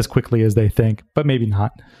adapt as quickly as they think, but maybe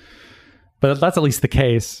not. But that's at least the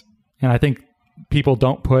case. And I think people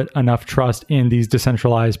don't put enough trust in these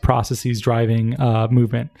decentralized processes driving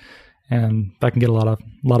movement. And that can get a lot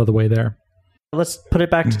of the way there. Let's put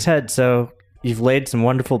it back to Ted. So you've laid some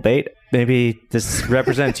wonderful bait. Maybe this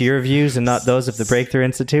represents your views and not those of the Breakthrough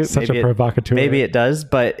Institute. Such a provocateur. Maybe it does.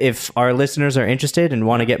 But if our listeners are interested and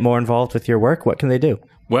want to get more involved with your work, what can they do?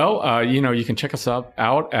 Well, you can check us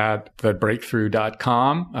out at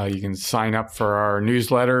thebreakthrough.com. You can sign up for our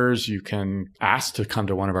newsletters. You can ask to come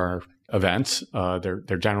to one of our events.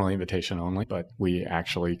 They're generally invitation only, but we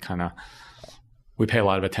actually we pay a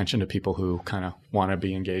lot of attention to people who kind of want to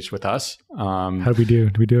be engaged with us. How do we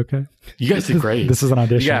do? Do we do okay? You guys did great. This is an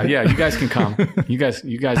audition. Yeah. You guys can come. You guys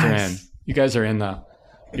are in. You guys are in the.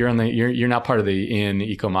 You're not part of the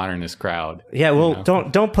eco-modernist crowd. Yeah, well,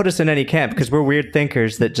 don't put us in any camp because we're weird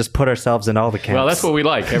thinkers that just put ourselves in all the camps. Well, that's what we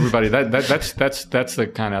like, everybody. That's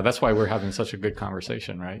the kind of, that's why we're having such a good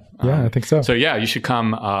conversation, right? Yeah, I think so. So yeah, you should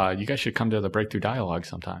come. You guys should come to the Breakthrough Dialogue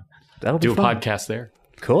sometime. That'll be fun. Do a podcast there.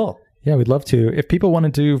 Cool. Yeah, we'd love to. If people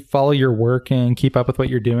wanted to follow your work and keep up with what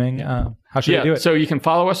you're doing, how should they do it? So you can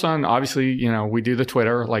follow us on, obviously, we do the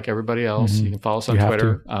Twitter like everybody else. Mm-hmm. You can follow us on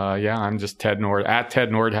Twitter. I'm just Ted Nord, at Ted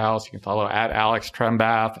Nordhaus. You can follow at Alex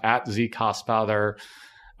Trembath, at Zeke Hospather,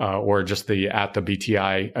 or just at the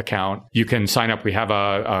BTI account. You can sign up. We have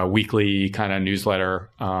a weekly kind of newsletter,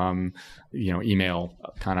 email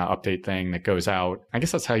kind of update thing that goes out. I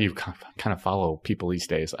guess that's how you kind of follow people these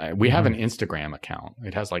days. We have an Instagram account.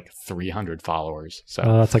 It has like 300 followers. So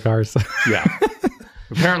that's like ours. Yeah.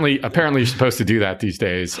 Apparently you're supposed to do that these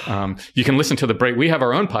days. You can listen to we have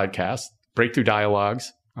our own podcast, Breakthrough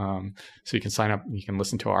Dialogues. So you can sign up, you can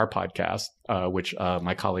listen to our podcast, which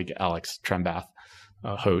my colleague Alex Trembath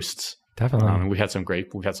hosts. Definitely. We've had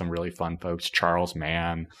some really fun folks. Charles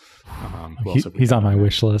Mann. He's on my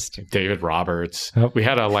wish list. David Roberts. Yep. We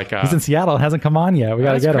had he's in Seattle. Hasn't come on yet. We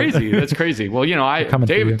got to get him. That's crazy. Well,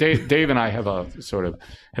 Dave and I have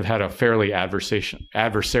had a fairly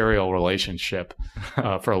adversarial relationship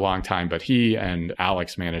for a long time, but he and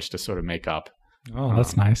Alex managed to sort of make up. Oh,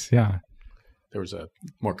 that's nice. Yeah. There was a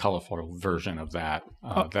more colorful version of that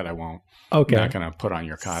that I won't. Okay. I'm not going to put on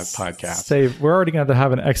your podcast. Say we're already going to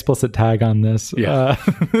have an explicit tag on this. Yeah.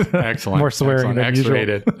 Excellent. More swearing than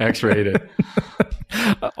X-rated. X-rated.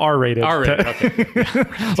 R-rated. R-rated. Okay.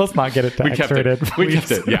 Let's not get it to X-rated. We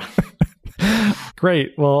kept it. Yeah.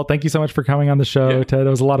 Great. Well, thank you so much for coming on the show, Ted. It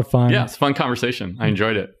was a lot of fun. Yeah, it's a fun conversation. I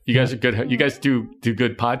enjoyed it. You guys are good. You guys do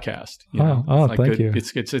good podcast. Thank you.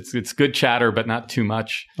 It's good chatter, but not too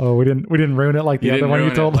much. Oh, we didn't ruin it like the other one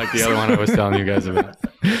you told us. Like the other one I was telling you guys about.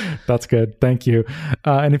 That's good. Thank you.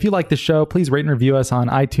 And if you like the show, please rate and review us on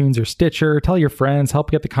iTunes or Stitcher. Tell your friends.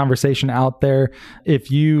 Help get the conversation out there.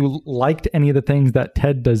 If you liked any of the things that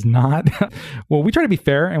Ted does not, well, we try to be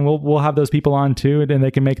fair, and we'll have those people on too, and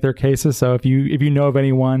they can make their cases. So if you know of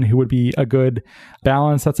anyone who would be a good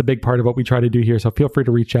balance, that's a big part of what we try to do here. So feel free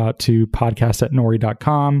to reach out to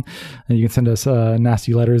podcast@nori.com, and you can send us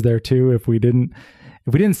nasty letters there too if we didn't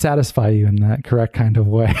satisfy you in that correct kind of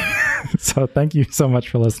way. So thank you so much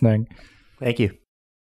for listening. Thank you.